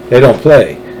 They don't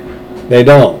play. They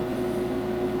don't.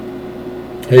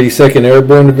 82nd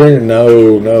Airborne Division?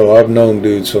 No, I've known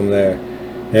dudes from there.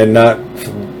 And not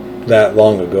that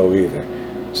long ago either.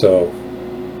 So,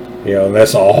 and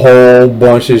that's a whole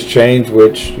bunch has changed,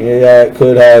 which, it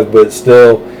could have, but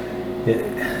still,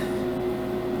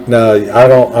 no, I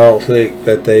don't think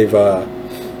that they've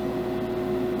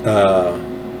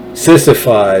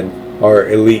sissified our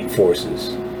elite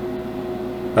forces.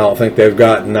 I don't think they've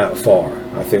gotten that far.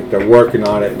 I think they're working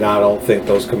on it, and I don't think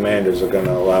those commanders are going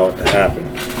to allow it to happen.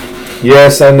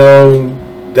 Yes, I know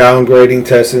downgrading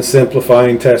testing,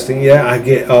 simplifying testing. Yeah, I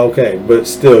get, okay, but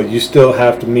still, you still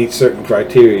have to meet certain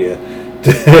criteria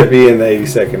to be in the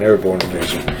 82nd Airborne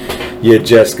Division. You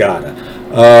just gotta.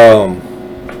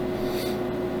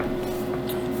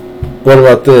 What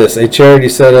about this? A charity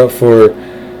set up for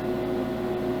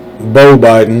Beau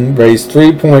Biden raised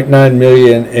 $3.9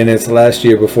 million in its last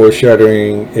year before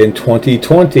shuttering in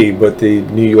 2020, but the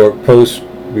New York Post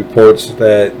reports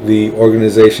that the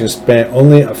organization spent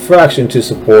only a fraction to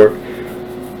support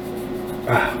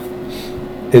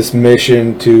its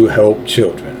mission to help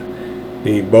children.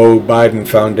 The Beau Biden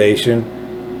Foundation,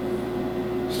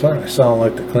 starting to sound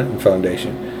like the Clinton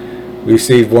Foundation,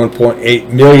 received $1.8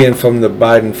 million from the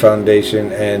Biden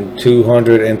Foundation and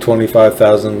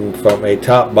 $225,000 from a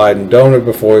top Biden donor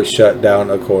before it shut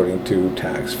down, according to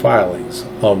tax filings.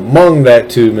 Among that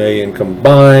 $2 million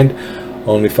combined,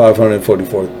 only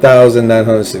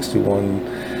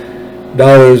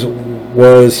 $544,961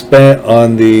 was spent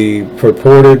on the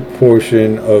purported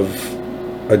portion of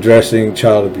addressing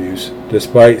child abuse,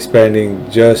 despite spending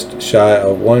just shy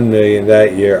of $1 million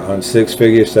that year on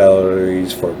six-figure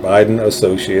salaries for Biden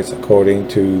associates, according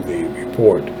to the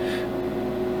report.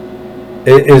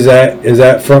 Is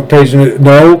that front page news?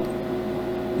 Nope,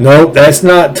 that's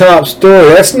not top story.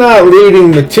 That's not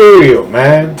leading material,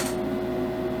 man.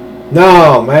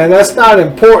 No, man, that's not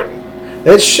important.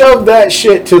 Let's shove that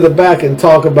shit to the back and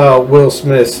talk about Will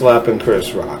Smith slapping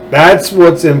Chris Rock. That's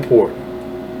what's important.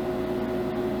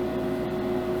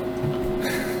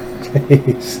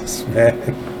 Jesus, man.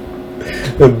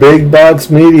 The big box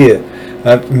media.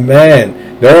 Man,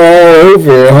 they're all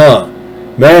over, huh?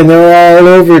 Man, they're all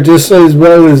over just as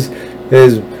well as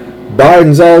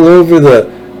Biden's all over the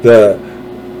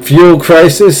fuel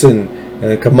crisis and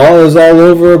Kamala's all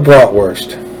over a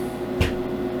bratwurst.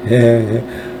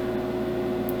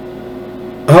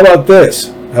 How about this?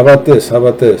 All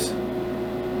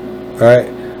right.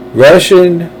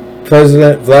 Russian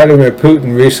President Vladimir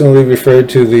Putin recently referred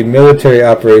to the military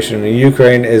operation in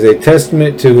Ukraine as a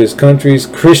testament to his country's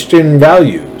Christian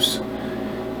values.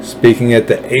 Speaking at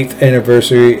the 8th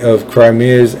anniversary of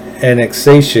Crimea's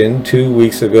annexation 2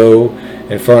 weeks ago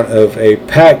in front of a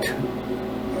packed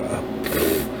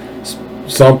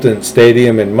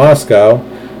stadium in Moscow,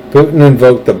 Putin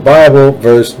invoked the Bible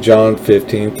verse John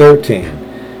 15:13.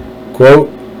 Quote,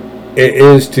 "It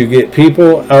is to get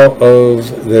people out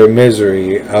of their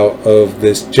misery, out of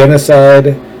this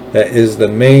genocide, that is the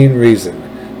main reason,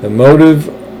 the motive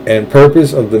and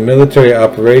purpose of the military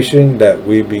operation that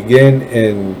we begin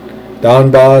in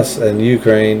Donbass and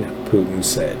Ukraine," Putin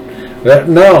said.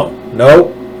 No.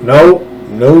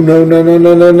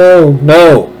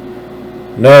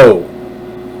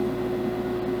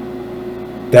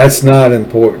 That's not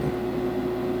important.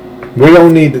 We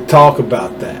don't need to talk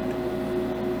about that.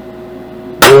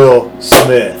 Will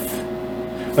Smith.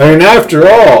 I mean, after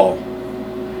all,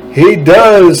 he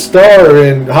does star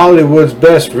in Hollywood's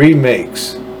best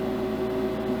remakes.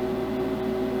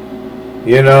 I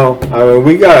mean,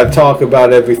 we gotta talk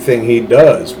about everything he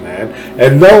does, man.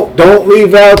 And don't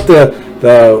leave out the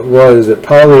what is it,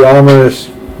 polyamorous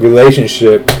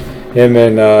relationship him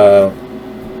and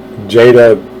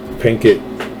Jada Pinkett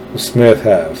Smith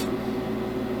have.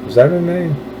 Is that her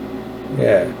name?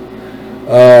 Yeah.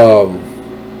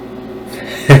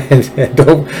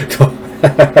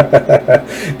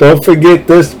 Don't forget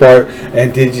this part.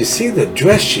 And did you see the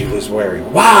dress she was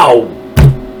wearing? Wow,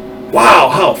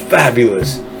 how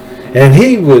fabulous. And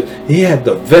he had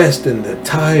the vest and the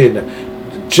tie and the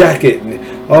jacket and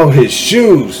his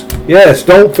shoes. Yes,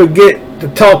 don't forget to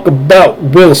talk about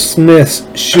Will Smith's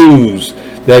shoes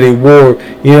that he wore.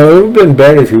 It would have been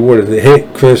better if he would have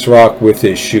hit Chris Rock with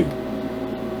his shoe.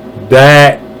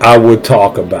 That I would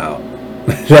talk about.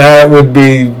 That would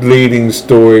be leading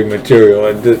story material,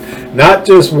 and not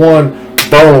just one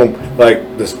boom like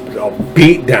this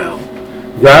beat down.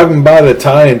 Grab him by the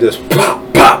tie and just pop,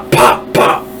 pop, pop,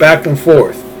 pop, back and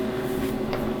forth.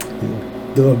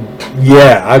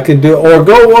 Yeah, I could do, or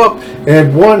go up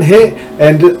and one hit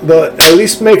and at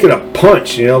least make it a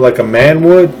punch, like a man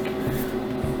would.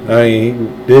 I mean, he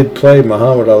did play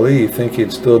Muhammad Ali. You think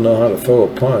he'd still know how to throw a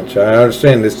punch? I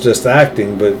understand it's just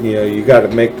acting, but you got to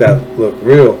make that look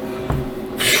real.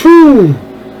 Whew.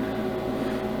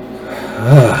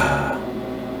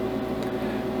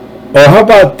 Or how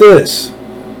about this?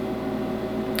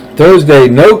 Thursday,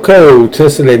 NOCO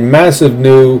tested a massive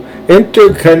new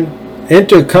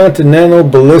intercontinental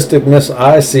ballistic missile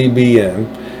 (ICBM)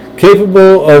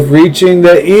 capable of reaching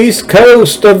the east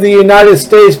coast of the United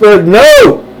States, but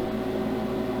no!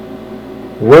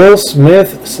 Will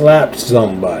Smith slapped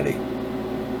somebody.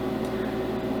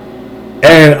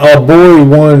 And a boy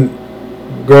won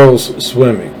girls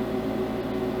swimming.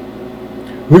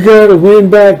 We gotta win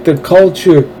back the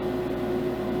culture.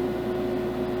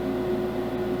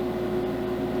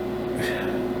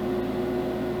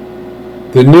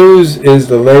 The news is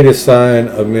the latest sign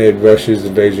amid Russia's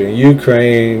invasion of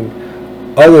Ukraine.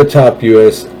 Other top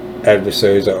U.S.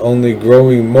 adversaries are only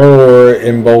growing more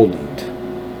emboldened.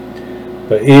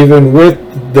 But even with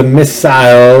the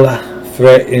missile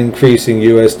threat increasing,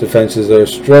 U.S. defenses are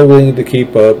struggling to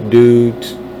keep up due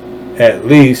to, at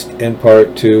least in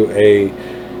part, to a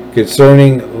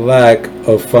concerning lack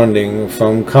of funding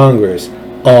from Congress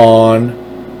on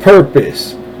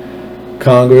purpose.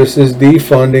 Congress is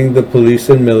defunding the police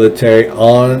and military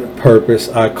on purpose.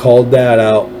 I called that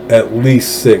out at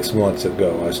least 6 months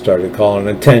ago. I started calling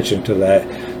attention to that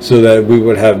so that we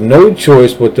would have no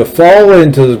choice but to fall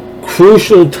into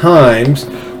crucial times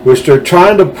which they're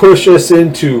trying to push us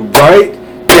into right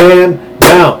damn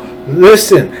now.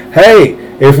 Listen, hey,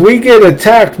 if we get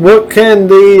attacked, what can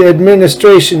the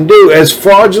administration do? As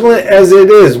fraudulent as it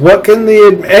is, what can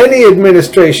any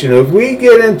administration, if we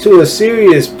get into a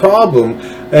serious problem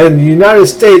in the United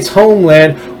States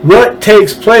homeland, what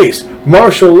takes place?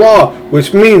 Martial law,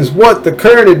 which means what? The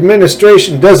current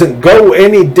administration doesn't go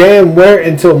any damn where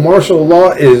until martial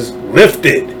law is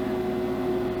lifted.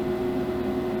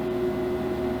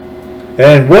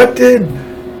 And what did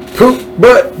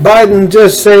Biden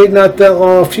just say not that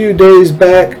long, a few days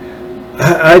back?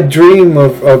 I dream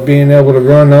of being able to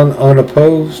run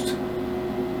unopposed.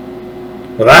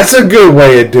 Well, that's a good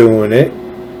way of doing it.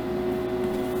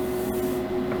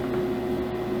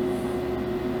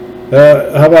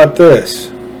 How about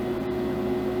this?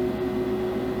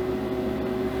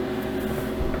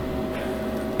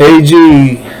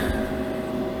 AG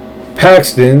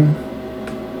Paxton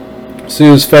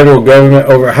sues federal government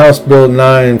over House Bill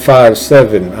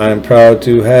 957. I am proud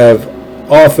to have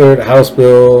authored House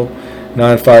Bill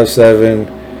 957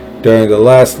 during the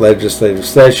last legislative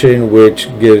session, which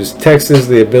gives Texas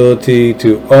the ability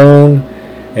to own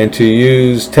and to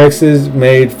use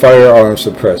Texas-made firearm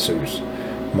suppressors.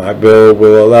 My bill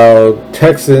will allow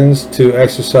Texans to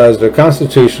exercise their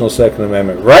constitutional Second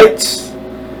Amendment rights.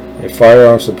 A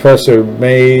firearm suppressor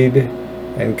made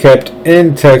and kept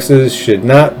in Texas should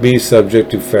not be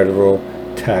subject to federal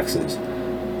taxes.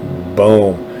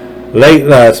 Boom. Late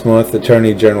last month,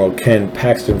 Attorney General Ken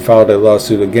Paxton filed a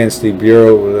lawsuit against the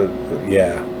Bureau,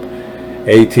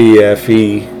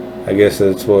 ATFE, I guess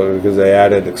that's what, because they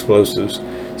added explosives,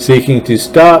 seeking to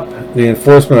stop the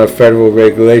enforcement of federal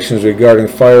regulations regarding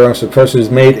firearm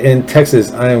suppressors made in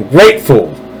Texas. I am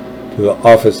grateful to the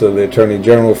Office of the Attorney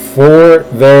General for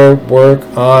their work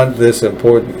on this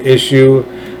important issue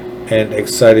and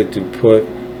excited to put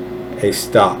a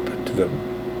stop to the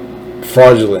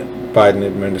fraudulent Biden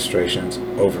administration's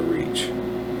overreach.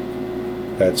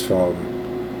 That's from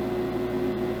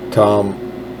Tom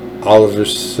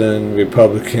Oliverson,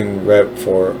 Republican rep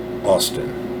for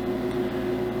Austin.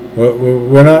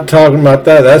 We're not talking about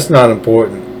that. That's not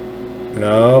important.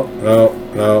 No.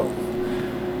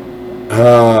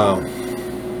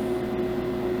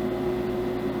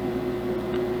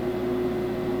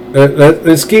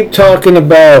 Let's keep talking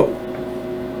about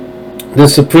the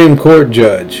Supreme Court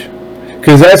judge,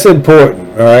 because that's important,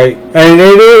 all right? And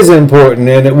it is important,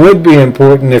 and it would be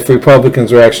important if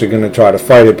Republicans are actually going to try to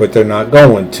fight it, but they're not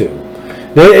going to.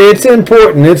 It's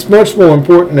important. It's much more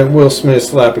important than Will Smith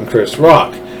slapping Chris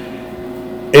Rock.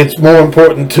 It's more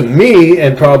important to me,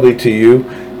 and probably to you,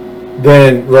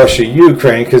 than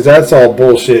Russia-Ukraine, because that's all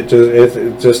bullshit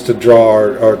just to draw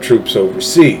our troops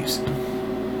overseas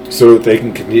so that they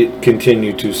can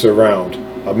continue to surround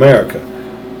America.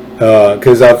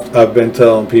 Because I've been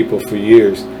telling people for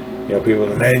years, You know, people,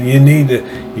 man,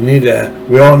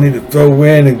 we all need to throw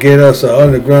in and get us an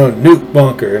underground nuke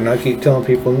bunker. And I keep telling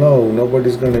people, no,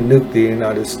 nobody's going to nuke the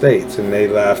United States. And they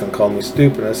laugh and call me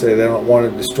stupid. I say they don't want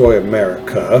to destroy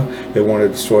America. They want to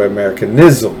destroy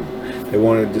Americanism. They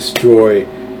want to destroy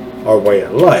our way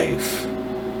of life,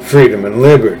 freedom and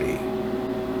liberty,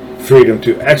 freedom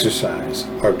to exercise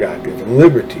our God-given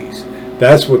liberties.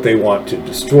 That's what they want to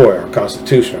destroy, our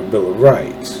Constitution, our Bill of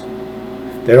Rights.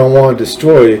 They don't want to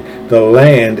destroy the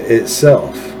land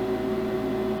itself.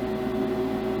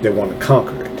 They want to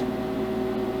conquer it.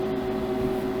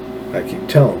 I keep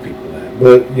telling people that.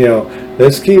 But, you know,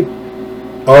 let's keep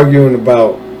arguing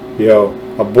about, you know,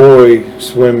 a boy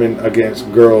swimming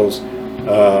against girls,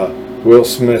 Will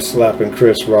Smith slapping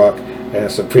Chris Rock, and a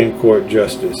Supreme Court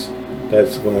justice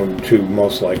that's going to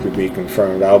most likely be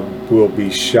confirmed. I will be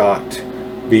shocked,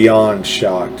 beyond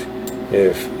shocked,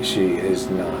 if she is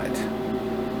not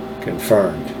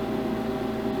confirmed.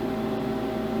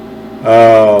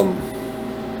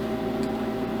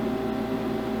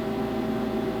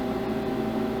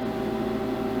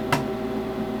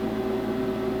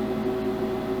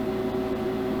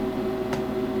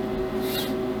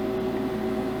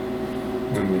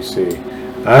 Let me see.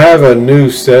 I have a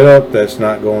new setup that's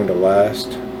not going to last,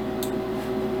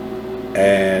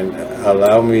 and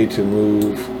allow me to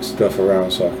move stuff around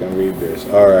so I can read this.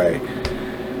 All right.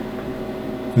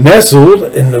 Nestled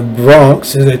in the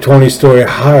Bronx is a 20-story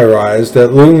high-rise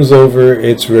that looms over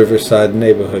its Riverside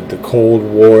neighborhood. The Cold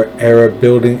War-era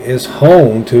building is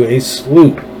home to a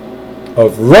slew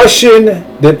of Russian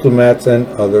diplomats and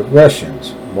other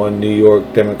Russians. One New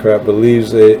York Democrat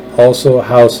believes it also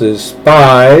houses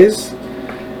spies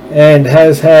and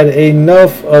has had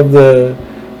enough of the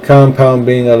compound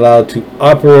being allowed to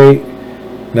operate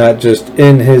not just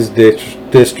in his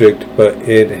district but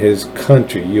in his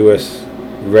country. U.S.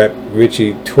 Rep.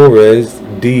 Richie Torres,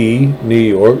 D. New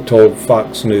York, told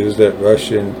Fox News that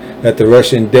the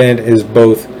Russian den is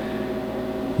both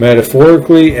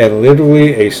metaphorically and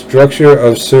literally a structure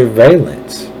of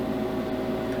surveillance.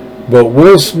 But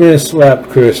Will Smith slapped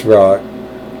Chris Rock.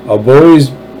 A boy's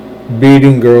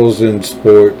beating girls in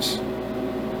sports,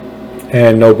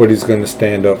 and nobody's going to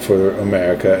stand up for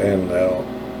America and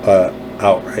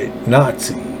outright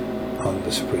Nazi on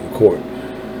the Supreme Court.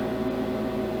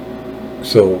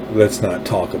 So let's not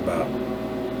talk about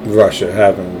Russia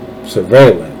having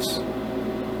surveillance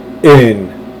in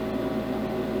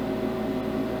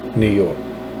New York.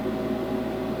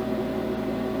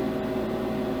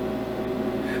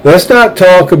 Let's not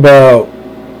talk about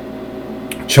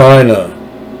China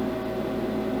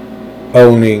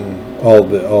owning all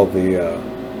the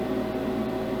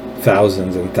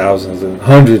thousands and thousands and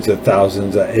hundreds of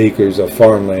thousands of acres of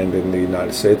farmland in the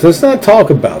United States. Let's not talk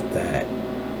about that.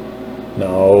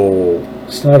 No,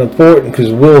 it's not important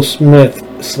because Will Smith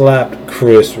slapped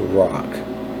Chris Rock.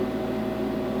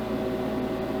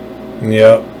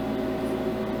 Yep,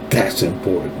 that's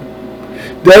important.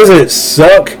 Does it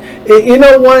suck? You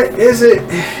know what? Is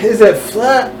it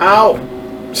flat out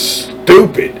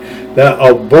stupid that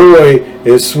a boy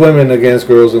is swimming against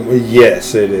girls?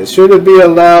 Yes, it is. Should it be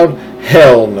allowed?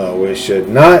 Hell no, it should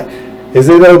not. Is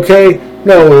it okay?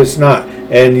 No, it's not.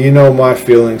 And you know my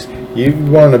feelings. You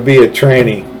want to be a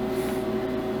tranny,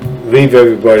 leave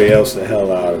everybody else the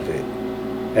hell out of it.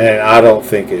 And I don't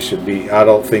think it should be. I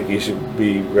don't think you should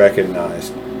be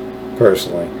recognized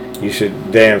personally. You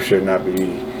should damn sure not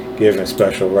be given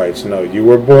special rights. No, you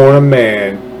were born a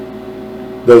man.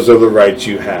 Those are the rights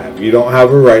you have. You don't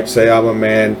have a right to say I'm a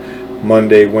man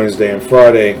Monday, Wednesday, and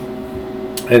Friday,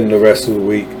 and the rest of the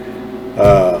week,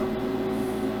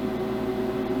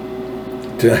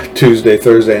 Tuesday,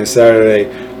 Thursday, and Saturday,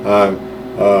 I'm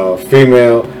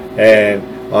female, and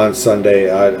on Sunday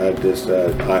I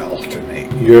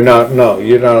alternate. You're not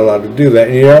allowed to do that.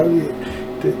 And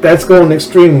that's going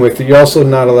extreme with it. You're also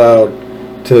not allowed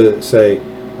to say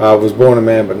I was born a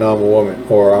man but now I'm a woman,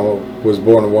 or I was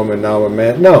born a woman now I'm a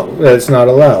man. No, that's not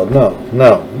allowed.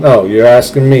 No. You're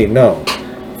asking me. No.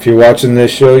 If you're watching this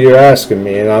show, you're asking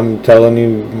me, and I'm telling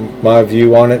you my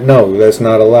view on it. No, that's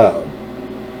not allowed.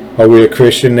 Are we a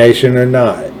Christian nation or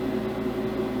not?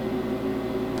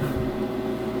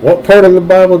 What part of the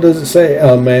Bible does it say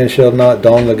a man shall not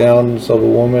don the gowns of a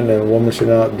woman and a woman shall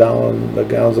not don the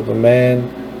gowns of a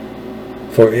man,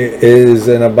 for it is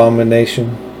an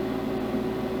abomination?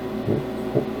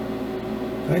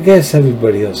 I guess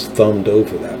everybody else thumbed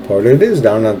over that part. It is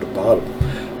down at the bottom.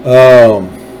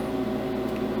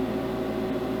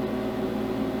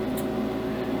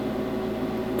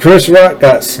 Chris Rock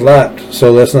got slapped,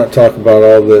 so let's not talk about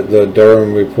all the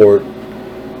Durham report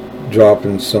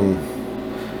dropping some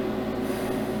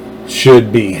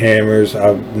should be hammers.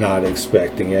 I'm not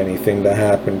expecting anything to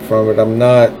happen from it. I'm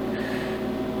not.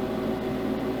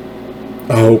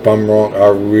 I hope I'm wrong. I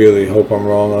really hope I'm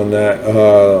wrong on that.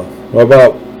 What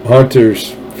about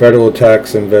Hunter's federal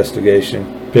tax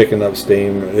investigation picking up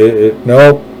steam?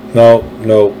 No,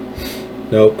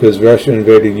 because Russia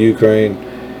invaded Ukraine.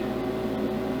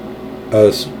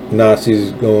 Us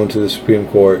Nazis going to the Supreme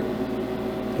Court.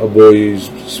 A boy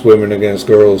swimming against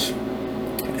girls,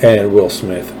 and Will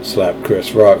Smith slapped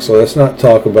Chris Rock. So let's not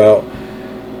talk about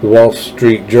the Wall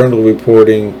Street Journal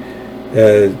reporting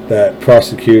that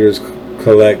prosecutors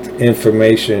collect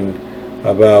information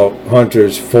about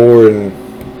Hunter's foreign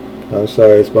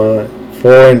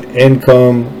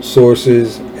income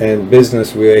sources and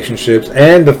business relationships,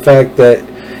 and the fact that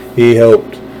he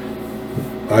helped,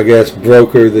 I guess,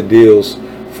 broker the deals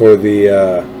for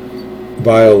the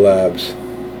biolabs.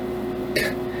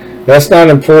 That's not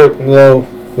important, though.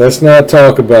 Let's not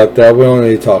talk about that. We don't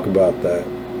need to talk about that.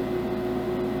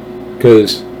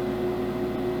 Because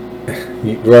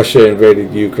Russia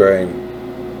invaded Ukraine.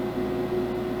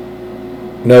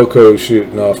 No code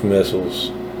shooting off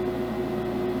missiles.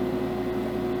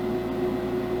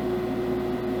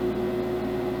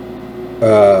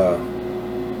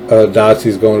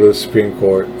 Nazis going to the Supreme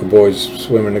Court. A boy's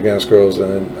swimming against girls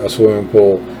in a swimming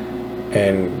pool.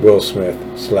 And Will Smith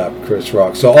slapped Chris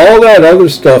Rock. So all that other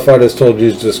stuff I just told you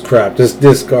is just crap. Just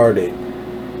discard it.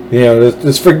 You know,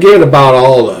 just forget about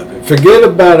all of it. Forget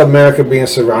about America being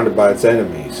surrounded by its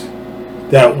enemies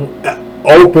that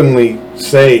openly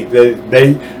say that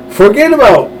they forget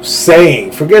about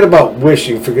saying, forget about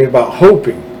wishing, forget about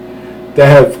hoping, that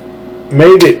have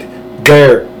made it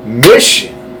their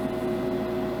mission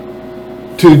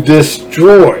to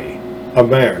destroy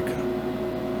America,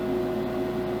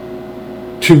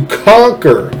 to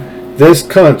conquer this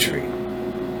country.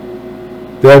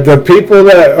 The people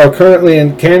that are currently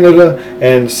in Canada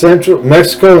and Central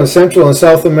Mexico and Central and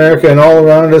South America and all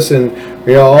around us, and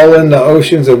you know, all in the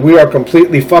oceans, and we are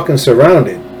completely fucking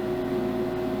surrounded.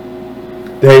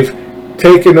 They've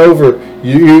taken over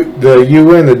the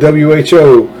UN, the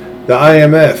WHO, the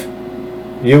IMF,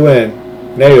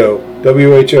 UN, NATO,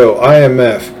 WHO,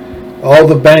 IMF, all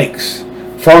the banks,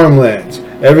 farmlands,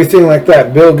 everything like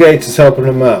that. Bill Gates is helping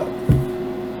them out.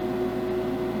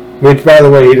 Which, by the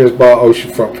way, he just bought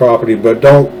oceanfront property. But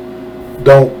don't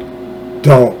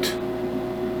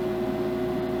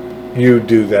you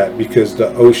do that, because the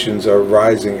oceans are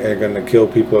rising and are going to kill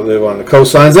people that live on the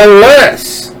coastlines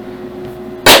unless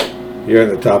you're in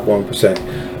the top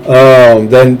 1%.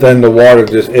 Then the water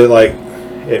just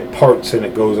it parts and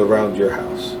it goes around your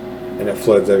house and it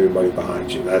floods everybody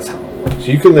behind you. That's how it works.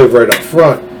 You can live right up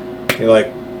front, you're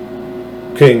like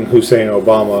King Hussein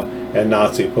Obama and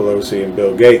Nazi Pelosi and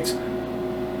Bill Gates,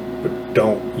 but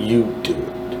don't you do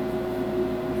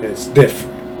it. It's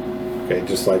different. Okay,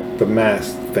 just like the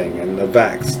mask thing and the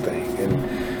vax thing. And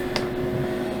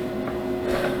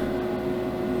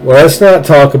well, let's not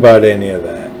talk about any of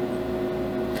that.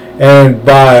 And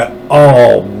by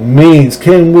all means,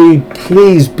 can we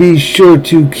please be sure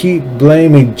to keep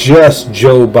blaming just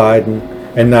Joe Biden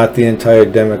and not the entire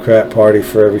Democrat Party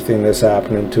for everything that's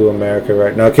happening to America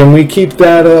right now? Can we keep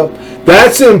that up?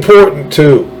 That's important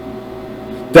too.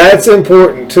 That's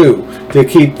important too, to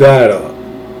keep that up.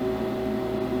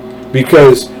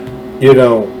 Because, you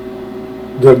know,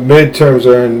 the midterms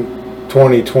are in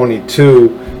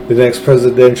 2022. The next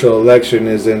presidential election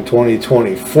is in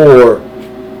 2024.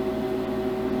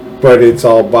 But it's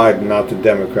all Biden, not the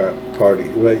Democrat Party.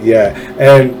 But yeah,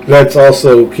 and let's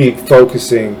also keep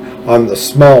focusing on the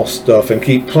small stuff and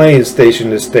keep playing station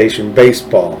to station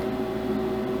baseball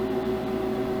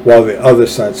while the other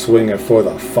side's swinging for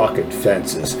the fucking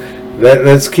fences.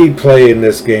 Let's keep playing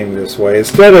this game this way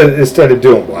instead of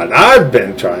doing what I've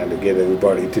been trying to get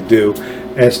everybody to do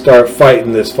and start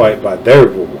fighting this fight by their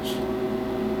rules,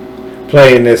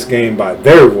 playing this game by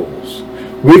their rules.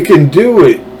 We can do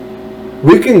it.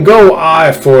 We can go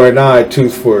eye for an eye,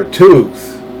 tooth for a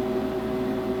tooth,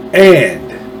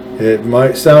 and it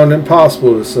might sound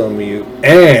impossible to some of you,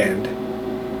 and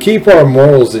keep our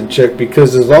morals in check,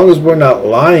 because as long as we're not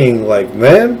lying like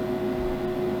them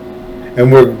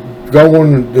and we're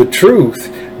going the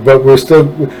truth, but we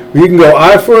can go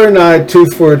eye for an eye,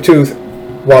 tooth for a tooth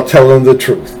while telling the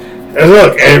truth. And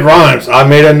look, it rhymes. I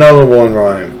made another one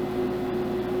rhyme.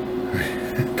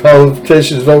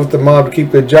 Politicians vote with the mob to keep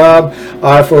their job.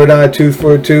 Eye for an eye, tooth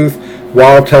for a tooth,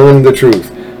 while telling the truth.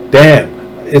 Damn,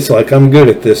 it's like I'm good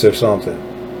at this or something.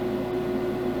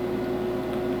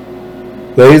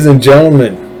 Ladies and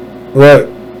gentlemen, look,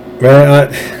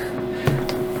 man,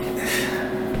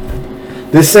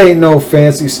 This ain't no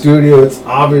fancy studio. It's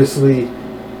obviously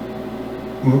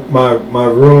my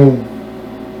room,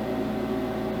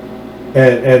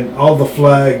 and all the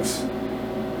flags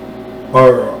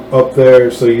are up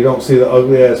there, so you don't see the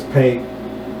ugly ass paint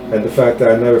and the fact that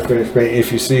I never finished painting.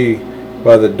 If you see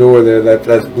by the door there,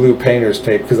 that's blue painter's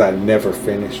tape because I never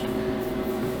finished.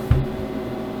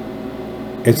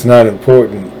 It's not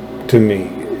important to me.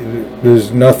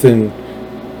 There's nothing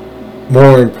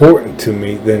more important to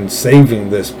me than saving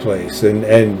this place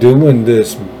and doing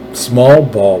this small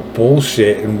ball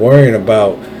bullshit and worrying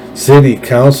about city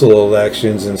council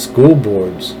elections and school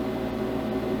boards.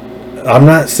 I'm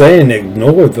not saying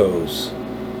ignore those,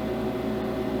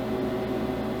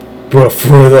 but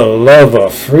for the love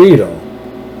of freedom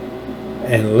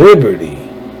and liberty,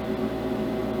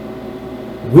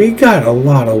 we got a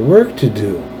lot of work to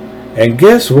do. And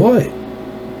guess what?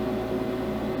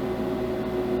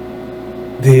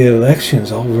 The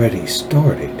election's already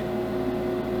started.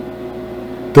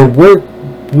 The work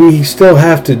we still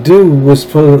have to do was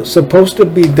supposed to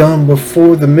be done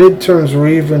before the midterms were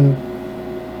even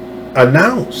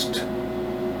announced.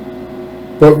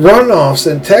 But runoffs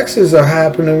in Texas are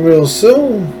happening real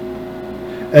soon.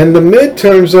 And the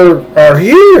midterms are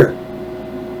here.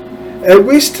 And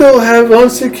we still have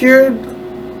unsecured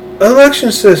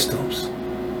election systems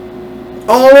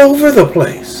all over the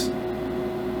place.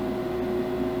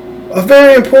 A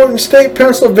very important state,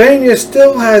 Pennsylvania,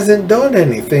 still hasn't done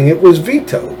anything. It was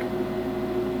vetoed.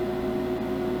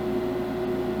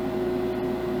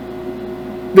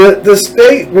 The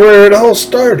state where it all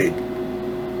started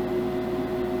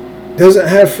doesn't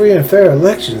have free and fair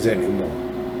elections anymore.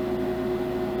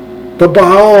 But by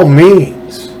all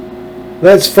means,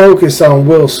 let's focus on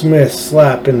Will Smith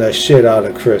slapping the shit out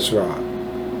of Chris Rock.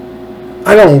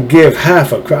 I don't give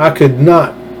half a crap. I could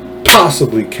not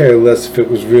possibly care less if it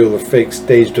was real or fake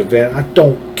staged event. I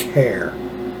don't care.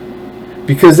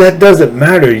 Because that doesn't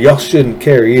matter. Y'all shouldn't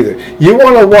care either. You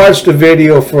want to watch the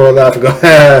video for a laugh and go,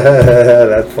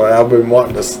 that's funny. I've been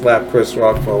wanting to slap Chris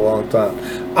Rock for a long time.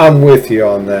 I'm with you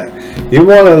on that. You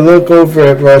want to look over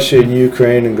at Russia and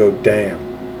Ukraine and go, damn.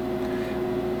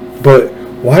 But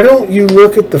why don't you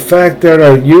look at the fact that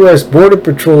our U.S. Border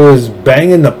Patrol is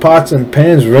banging the pots and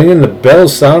pans, ringing the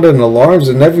bells, sounding alarms,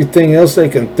 and everything else they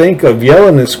can think of,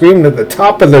 yelling and screaming at the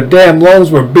top of their damn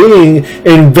lungs we're being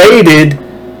invaded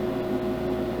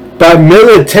by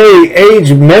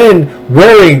military-aged men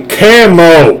wearing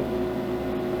camo.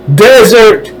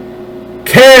 Desert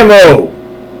camo.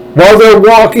 While they're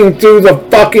walking through the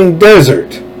fucking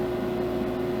desert.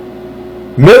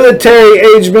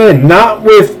 Military-aged men, not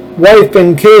with wife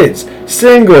and kids.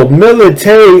 Single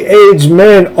military-aged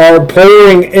men are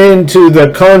pouring into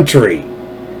the country.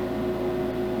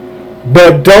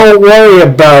 But don't worry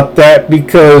about that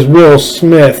because Will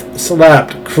Smith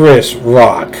slapped Chris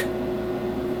Rock.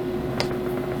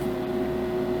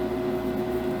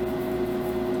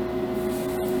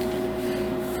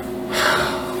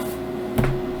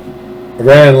 I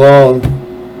ran long,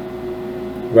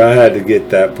 but I had to get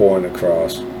that point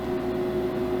across.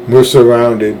 We're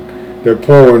surrounded. They're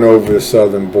pouring over the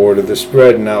southern border. They're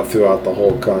spreading out throughout the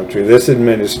whole country. This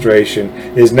administration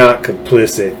is not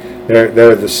complicit.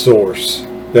 They're the source.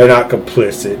 They're not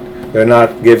complicit. They're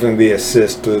not giving the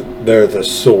assist. They're the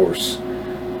source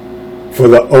for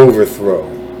the overthrow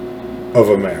of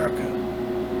America.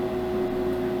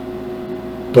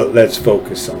 But let's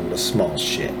focus on the small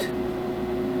shit.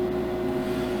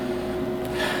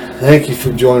 Thank you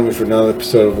for joining me for another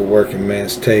episode of A Working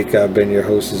Man's Take. I've been your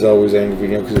host as always, Andy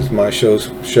Vigneault, because it's my show.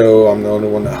 I'm the only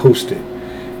one that hosts it.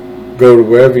 Go to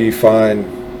wherever you find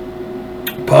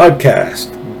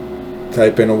podcast.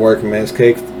 Type in A Working Man's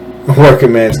Cake. A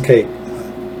Working Man's Cake.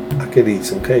 I could eat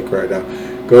some cake right now.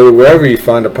 Go to wherever you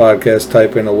find a podcast.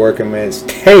 Type in A Working Man's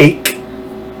Take.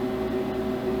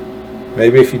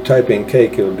 Maybe if you type in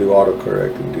cake, it'll do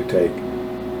autocorrect and do take.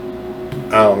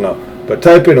 I don't know. But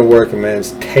type in A Working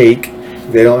Man's Take.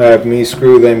 If they don't have me,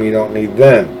 screw them. You don't need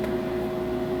them.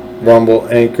 Rumble,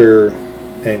 Anchor,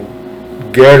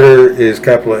 and Getter is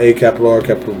capital A, capital R,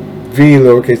 capital V,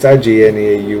 lowercase I, G, N, E,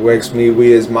 A, U, X. Me,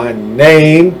 we is my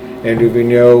name. Andrew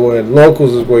Vigneault. And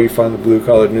Locals is where you find the Blue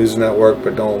Collar News Network.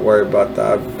 But don't worry about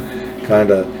that. I've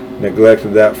kind of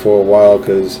neglected that for a while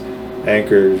because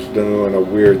Anchor's doing a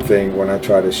weird thing when I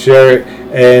try to share it,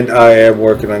 and I am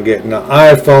working on getting an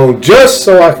iPhone just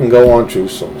so I can go on True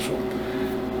Social.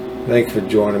 Thank you for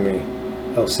joining me.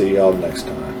 I'll see y'all next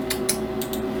time.